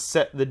actually going to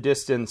set the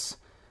distance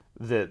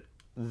that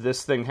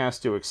this thing has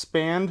to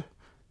expand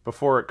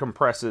before it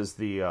compresses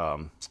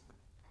the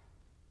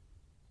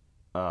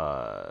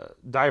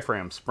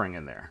diaphragm spring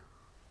in there.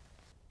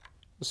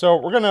 So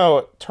we're going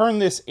to turn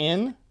this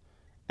in,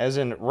 as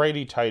in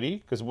righty-tighty,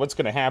 because what's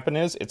going to happen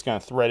is it's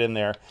going to thread in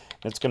there,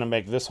 and it's going to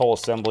make this whole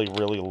assembly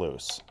really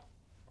loose.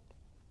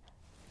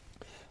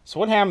 So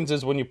what happens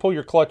is when you pull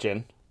your clutch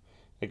in,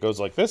 it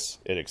goes like this,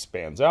 it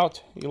expands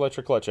out, you let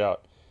your clutch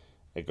out,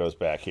 it goes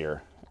back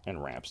here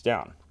and ramps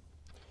down.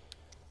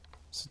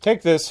 So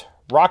take this,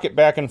 rock it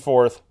back and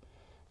forth,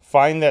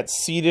 find that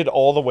seated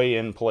all the way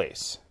in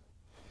place.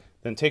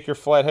 Then take your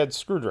flathead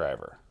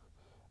screwdriver,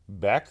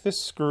 back this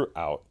screw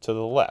out to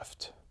the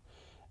left.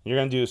 You're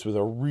going to do this with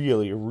a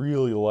really,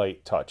 really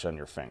light touch on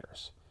your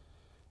fingers.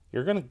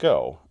 You're going to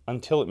go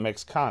until it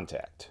makes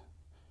contact,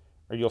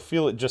 or you'll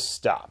feel it just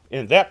stop.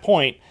 And at that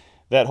point,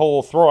 that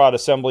whole throw-out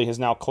assembly has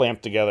now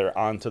clamped together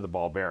onto the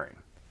ball bearing.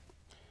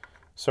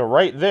 So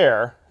right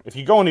there, if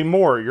you go any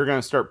more, you're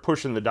going to start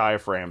pushing the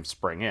diaphragm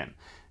spring in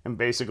and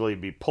basically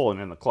be pulling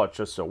in the clutch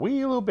just a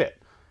wee little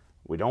bit.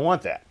 We don't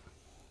want that.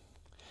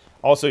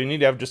 Also, you need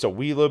to have just a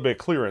wee little bit of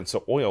clearance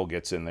so oil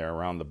gets in there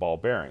around the ball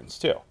bearings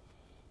too.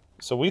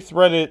 So we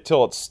thread it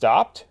till it's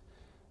stopped,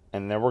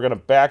 and then we're going to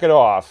back it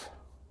off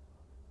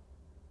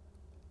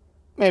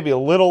maybe a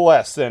little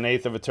less than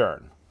 1/8 of a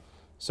turn.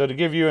 So to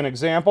give you an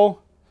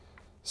example,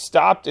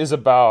 stopped is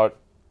about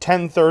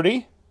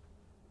 10/30.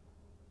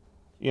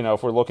 You know,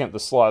 if we're looking at the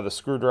slot of the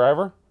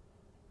screwdriver,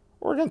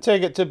 we're going to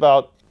take it to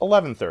about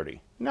 11:30.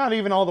 Not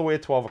even all the way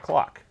at 12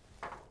 o'clock.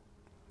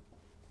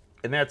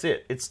 And that's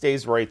it. It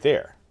stays right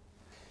there.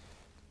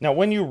 Now,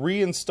 when you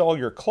reinstall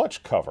your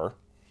clutch cover,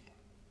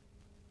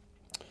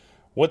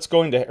 or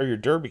your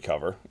derby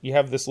cover, you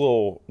have this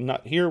little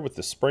nut here with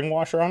the spring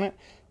washer on it.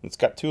 It's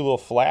got two little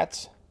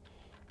flats.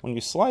 When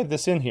you slide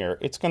this in here,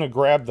 it's going to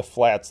grab the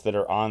flats that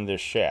are on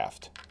this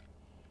shaft.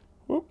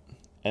 Whoop.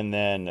 And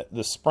then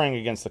the spring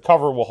against the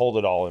cover will hold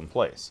it all in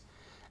place.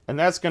 And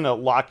that's going to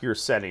lock your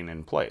setting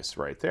in place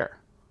right there.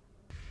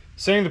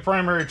 Setting the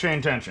primary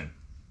chain tension.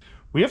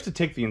 We have to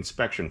take the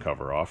inspection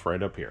cover off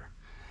right up here.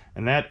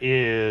 And that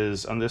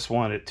is, on this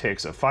one, it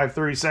takes a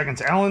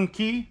 5/32 Allen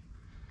key,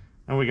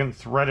 and we can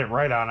thread it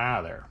right on out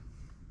of there.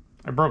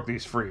 I broke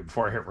these free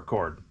before I hit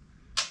record.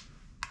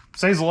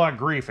 Saves a lot of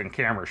grief in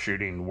camera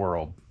shooting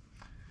world.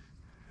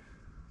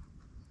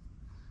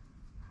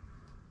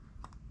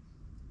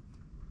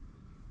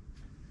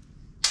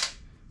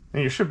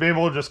 And you should be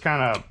able to just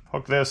kind of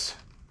hook this,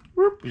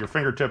 whoop, your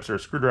fingertips or a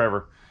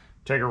screwdriver,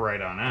 take it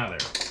right on out of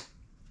there.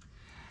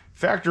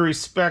 Factory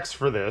specs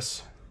for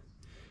this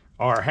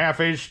are half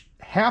inch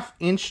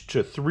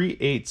to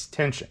 3/8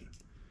 tension.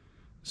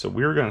 So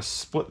we're going to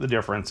split the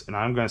difference, and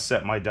I'm going to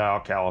set my dial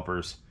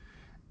calipers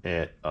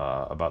at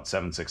about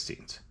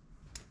 7/16.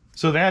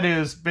 So that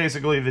is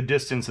basically the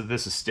distance that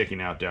this is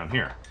sticking out down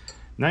here.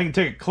 Now you can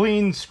take a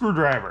clean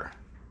screwdriver,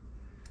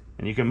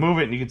 and you can move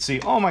it, and you can see,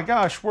 oh my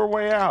gosh, we're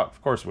way out.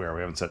 Of course we are.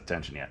 We haven't set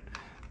tension yet.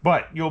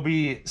 But you'll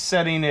be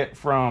setting it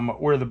from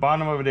where the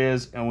bottom of it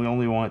is, and we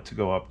only want it to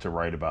go up to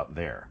right about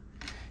there.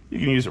 You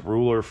can use a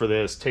ruler for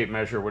this, tape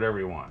measure, whatever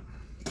you want.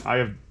 I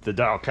have the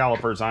dial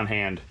calipers on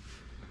hand,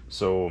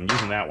 so I'm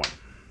using that one.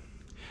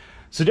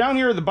 So down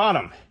here at the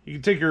bottom, you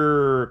can take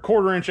your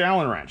 1/4 inch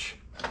Allen wrench,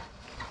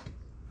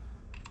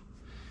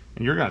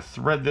 and you're going to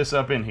thread this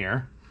up in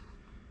here.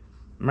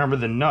 Remember,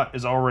 the nut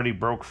is already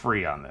broke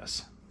free on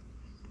this.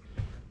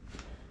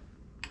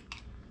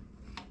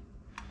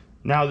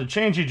 Now the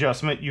change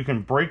adjustment, you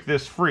can break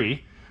this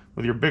free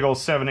with your big old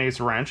 7/8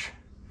 wrench,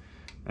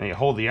 and you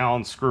hold the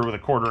Allen screw with a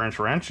 1/4 inch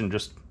wrench and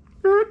just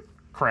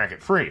crack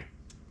it free.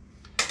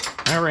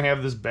 Now we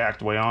have this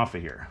backed way off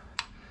of here.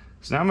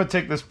 So now I'm going to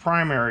take this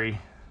primary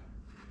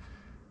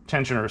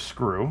tensioner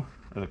screw,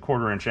 or the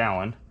 1/4 inch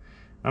Allen, and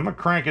I'm going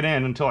to crank it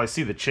in until I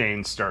see the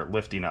chain start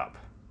lifting up.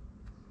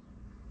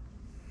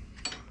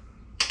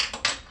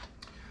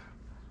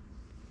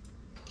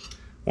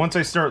 Once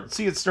I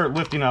see it start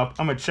lifting up,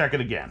 I'm going to check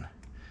it again.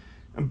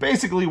 And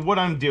basically what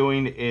I'm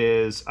doing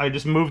is I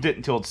just moved it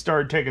until it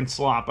started taking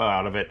slop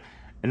out of it,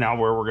 and now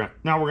we're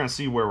going to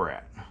see where we're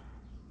at.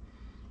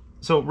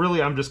 So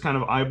really I'm just kind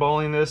of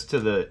eyeballing this to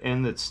the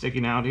end that's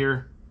sticking out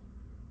here.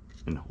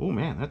 And oh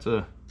man, that's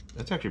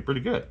actually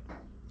pretty good.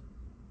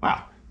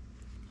 Wow.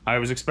 I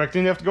was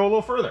expecting to have to go a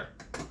little further.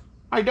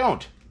 I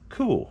don't.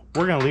 Cool.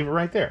 We're going to leave it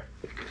right there.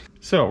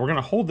 So we're going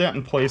to hold that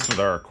in place with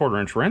our 1/4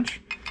 inch wrench.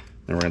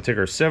 Then we're going to take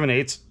our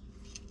 7/8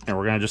 and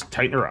we're going to just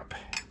tighten her up.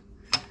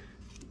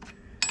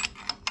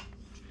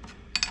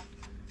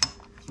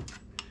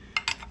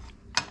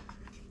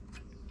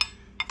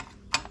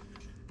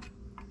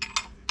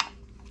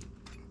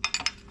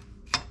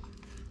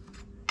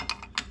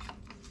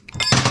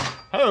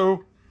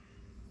 Hello.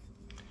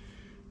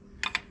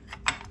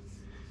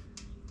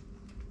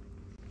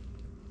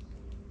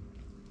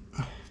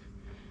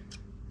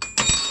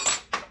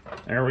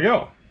 There we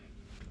go.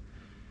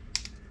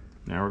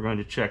 Now we're going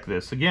to check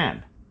this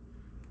again.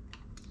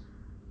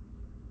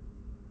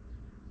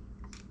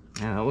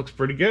 Yeah, that looks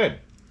pretty good.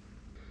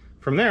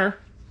 From there,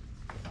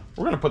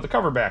 we're going to put the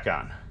cover back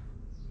on.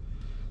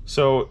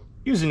 So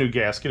use a new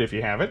gasket if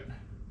you have it.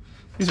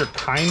 These are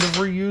kind of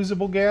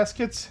reusable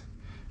gaskets.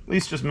 At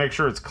least just make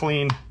sure it's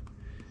clean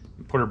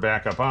and put her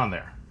back up on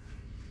there.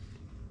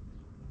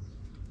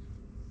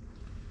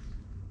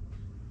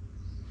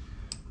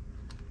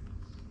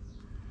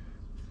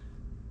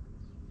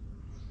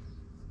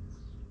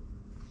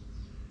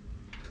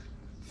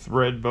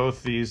 Thread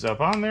both these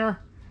up on there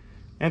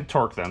and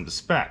torque them to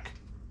spec.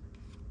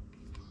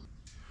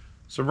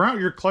 So route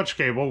your clutch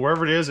cable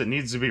wherever it is it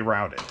needs to be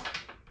routed.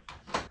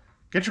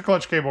 Get your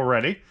clutch cable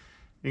ready.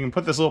 You can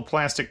put this little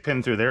plastic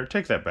pin through there.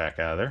 Take that back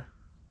out of there.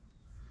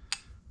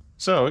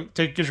 So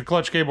get your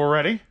clutch cable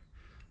ready.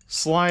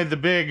 Slide the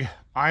big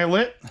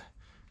eyelet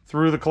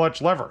through the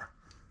clutch lever.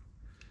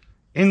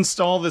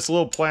 Install this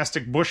little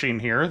plastic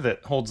bushing here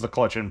that holds the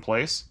clutch in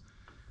place.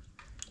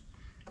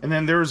 And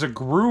then there's a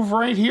groove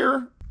right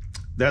here.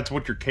 That's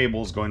what your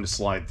cable is going to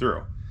slide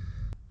through.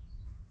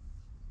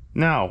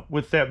 Now,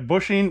 with that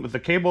bushing, with the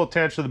cable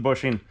attached to the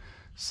bushing,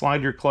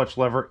 slide your clutch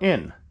lever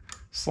in.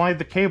 Slide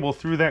the cable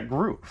through that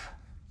groove.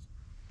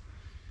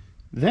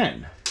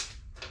 Then,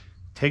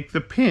 take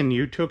the pin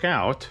you took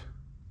out,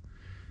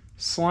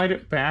 slide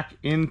it back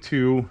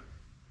into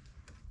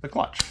the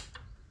clutch.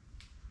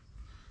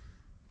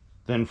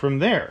 Then from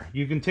there,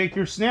 you can take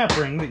your snap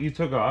ring that you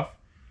took off,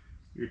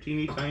 your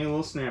teeny tiny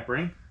little snap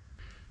ring,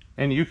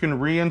 and you can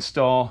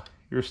reinstall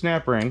your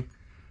snap ring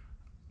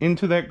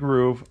into that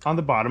groove on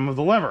the bottom of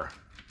the lever.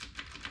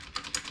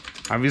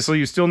 Obviously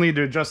you still need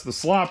to adjust the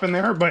slop in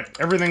there, but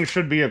everything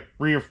should be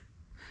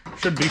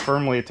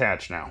firmly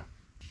attached now.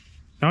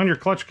 Now on your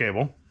clutch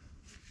cable,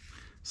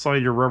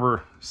 slide your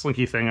rubber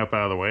slinky thing up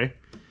out of the way.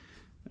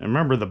 And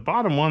remember, the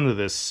bottom one of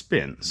this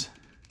spins.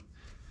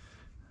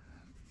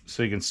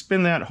 So you can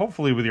spin that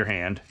hopefully with your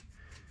hand.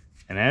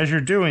 And as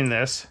you're doing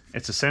this,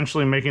 it's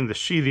essentially making the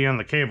sheathing on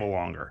the cable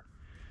longer.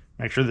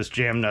 Make sure this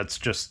jam nut's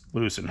just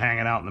loose and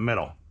hanging out in the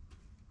middle.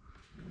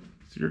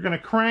 So you're going to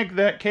crank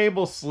that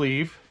cable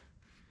sleeve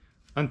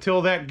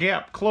until that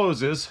gap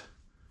closes.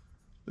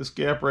 This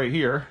gap right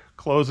here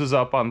closes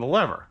up on the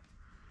lever.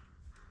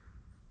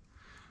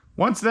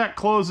 Once that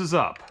closes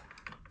up,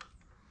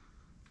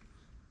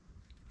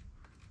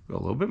 go a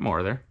little bit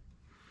more there.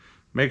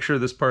 Make sure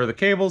this part of the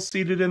cable's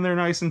seated in there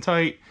nice and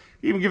tight.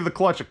 Even give the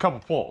clutch a couple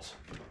pulls.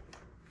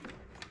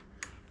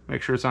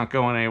 Make sure it's not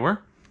going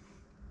anywhere.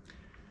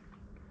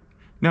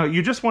 Now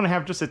you just want to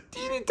have just a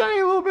teeny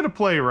tiny little bit of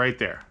play right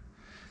there.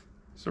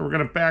 So we're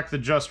going to back the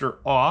adjuster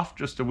off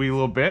just a wee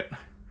little bit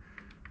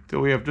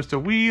until we have just a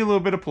wee little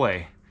bit of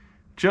play.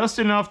 Just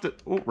enough to,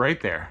 oh, right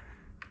there.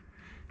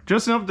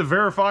 Just enough to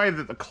verify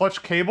that the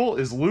clutch cable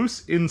is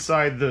loose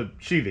inside the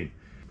sheathing.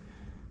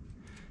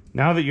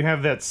 Now that you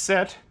have that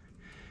set,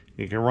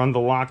 you can run the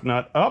lock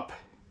nut up,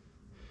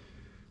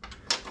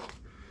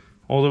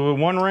 hold it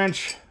with one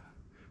wrench,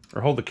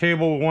 or hold the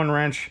cable with one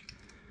wrench,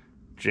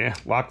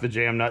 lock the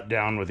jam nut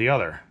down with the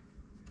other.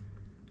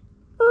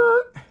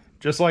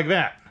 Just like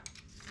that.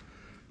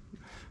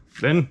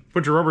 Then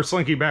put your rubber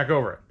slinky back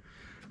over it.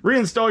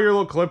 Reinstall your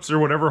little clips or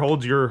whatever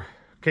holds your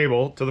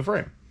cable to the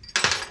frame.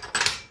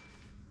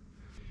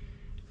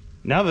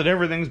 Now that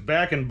everything's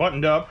back and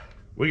buttoned up,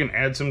 we can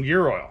add some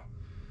gear oil.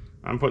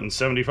 I'm putting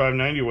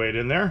 75/90 weight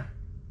in there.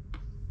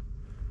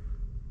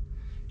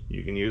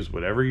 You can use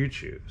whatever you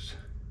choose.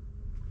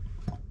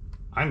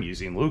 I'm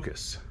using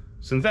Lucas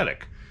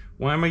synthetic.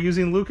 Why am I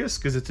using Lucas?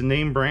 Because it's a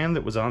name brand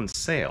that was on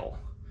sale.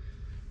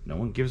 No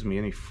one gives me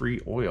any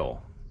free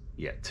oil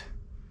yet.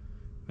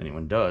 If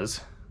anyone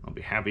does, I'll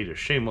be happy to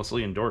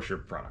shamelessly endorse your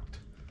product.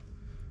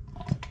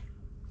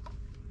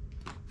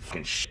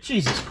 Fucking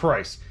Jesus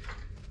Christ.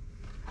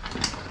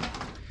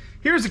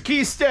 Here's a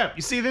key step.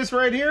 You see this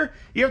right here?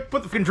 You have to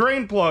put the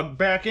drain plug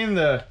back in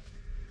the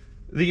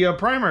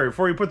primary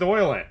before you put the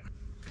oil in.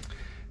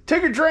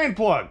 Take your drain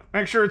plug.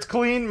 Make sure it's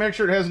clean. Make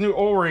sure it has a new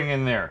O-ring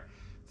in there.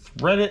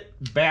 Thread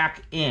it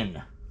back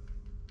in.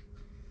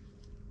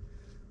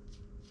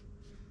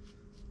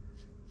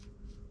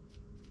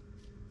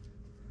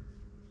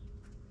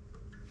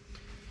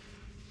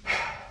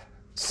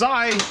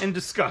 Sigh in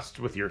disgust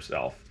with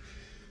yourself.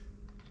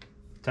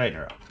 Tighten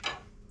her up.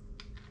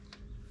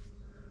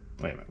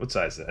 Wait a minute, what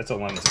size is that? That's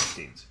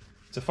 11/16.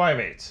 It's a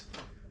 5/8.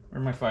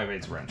 Where'd my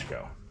 5/8 wrench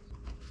go?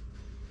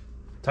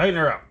 Tighten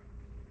her up.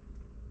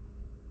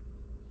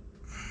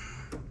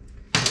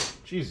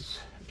 Jesus,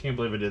 I can't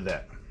believe I did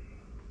that.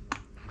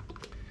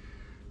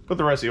 Put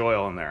the rest of the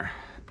oil in there.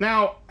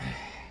 Now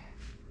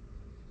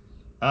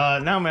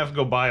I'm gonna have to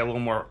go buy a little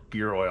more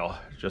gear oil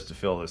just to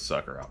fill this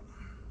sucker up.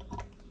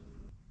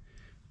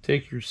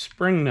 Take your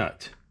spring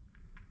nut,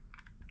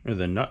 or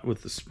the nut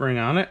with the spring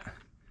on it,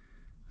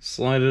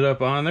 slide it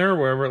up on there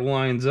wherever it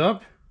lines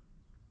up.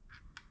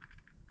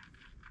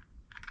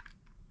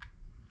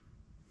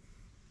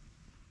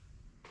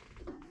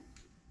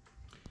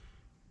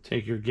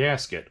 Take your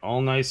gasket, all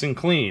nice and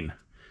clean.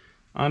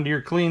 Onto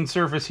your clean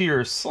surface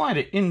here, slide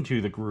it into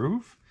the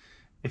groove.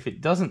 If it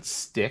doesn't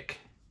stick,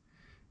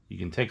 you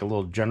can take a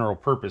little general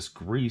purpose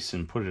grease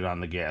and put it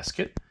on the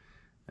gasket,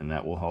 and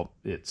that will help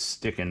it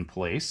stick in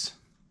place.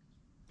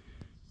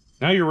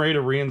 Now you're ready to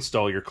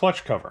reinstall your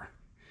clutch cover.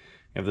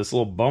 You have this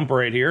little bump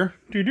right here,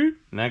 and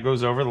that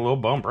goes over the little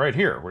bump right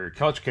here where your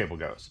clutch cable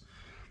goes.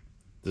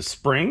 The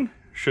spring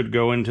should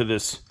go into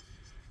this,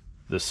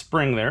 the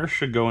spring there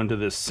should go into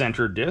this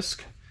center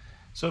disc.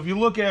 So if you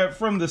look at it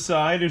from the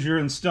side as you're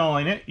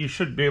installing it, you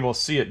should be able to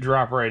see it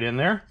drop right in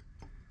there.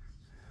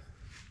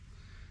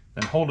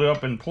 Then hold it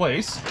up in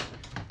place.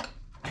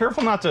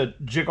 Careful not to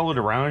jiggle it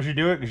around as you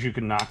do it, because you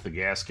can knock the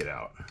gasket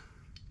out.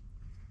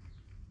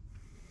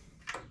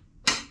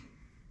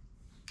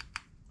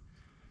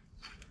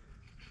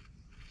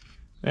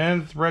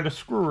 And thread a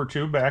screw or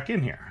two back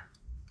in here.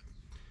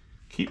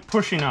 Keep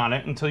pushing on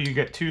it until you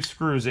get 2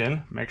 screws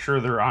in. Make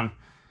sure they're on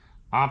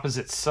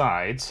opposite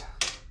sides.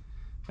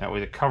 That way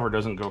the cover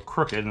doesn't go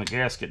crooked and the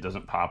gasket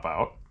doesn't pop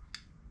out.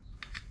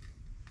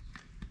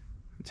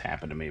 It's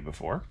happened to me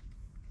before.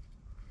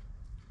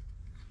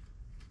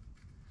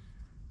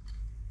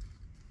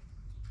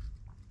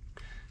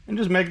 And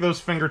just make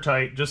those finger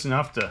tight, just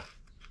enough to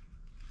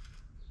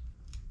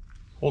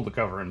hold the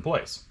cover in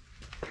place.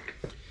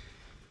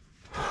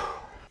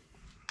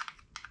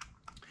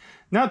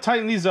 Now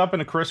tighten these up in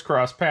a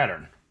crisscross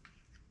pattern.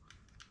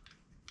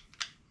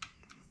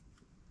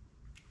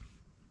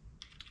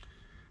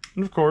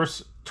 And of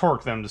course,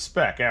 torque them to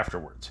spec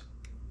afterwards.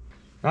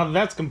 Now that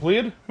that's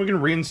completed, we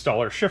can reinstall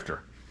our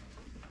shifter.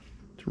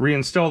 To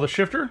reinstall the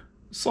shifter,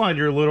 slide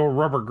your little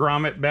rubber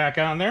grommet back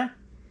on there.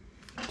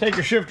 Take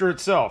your shifter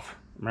itself.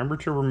 Remember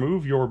to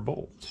remove your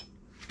bolts.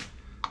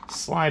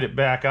 Slide it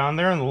back on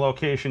there in the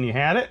location you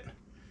had it,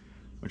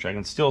 which I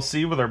can still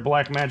see with our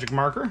black magic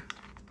marker.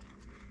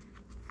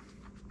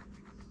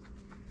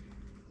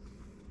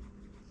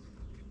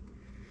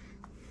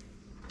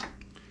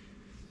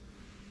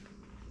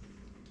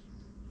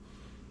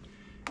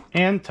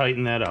 And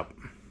tighten that up.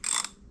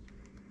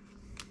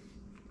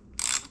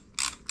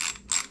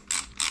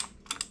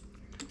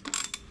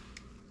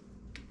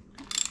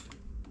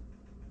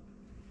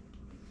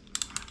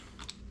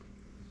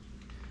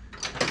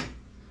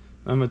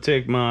 I'm going to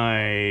take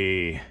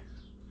my,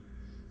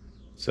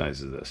 what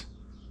size is this?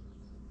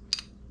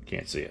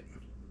 Can't see it.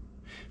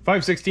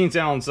 5/16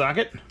 Allen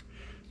socket,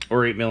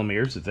 or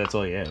 8mm if that's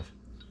all you have.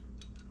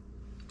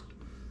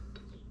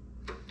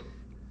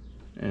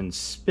 And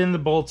spin the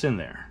bolts in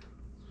there.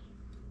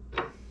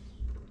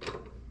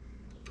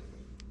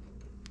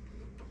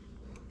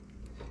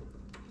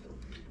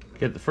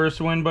 Get the first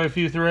one by a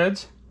few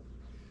threads.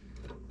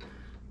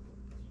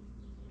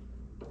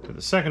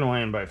 the second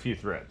one in by a few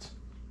threads.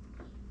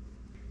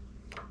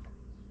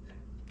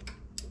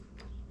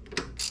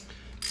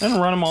 Then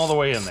run them all the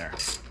way in there.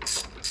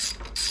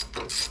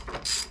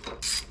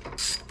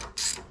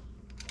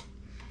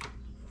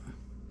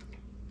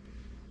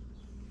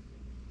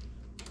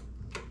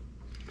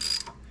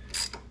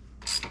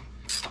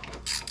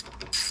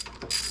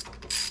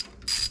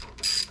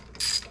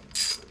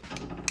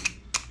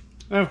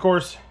 And of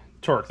course,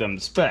 torque them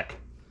to spec.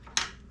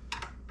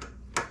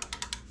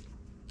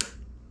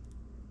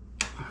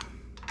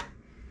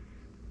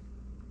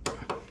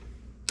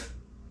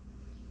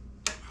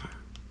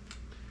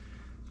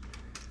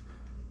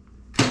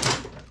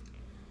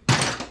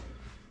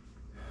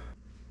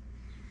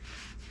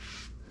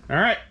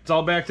 Alright, it's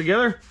all back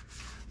together.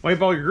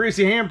 Wipe all your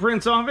greasy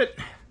handprints off it.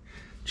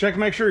 Check,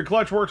 make sure your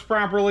clutch works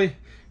properly,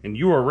 and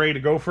you are ready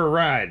to go for a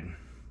ride.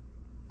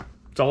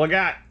 That's all I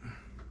got.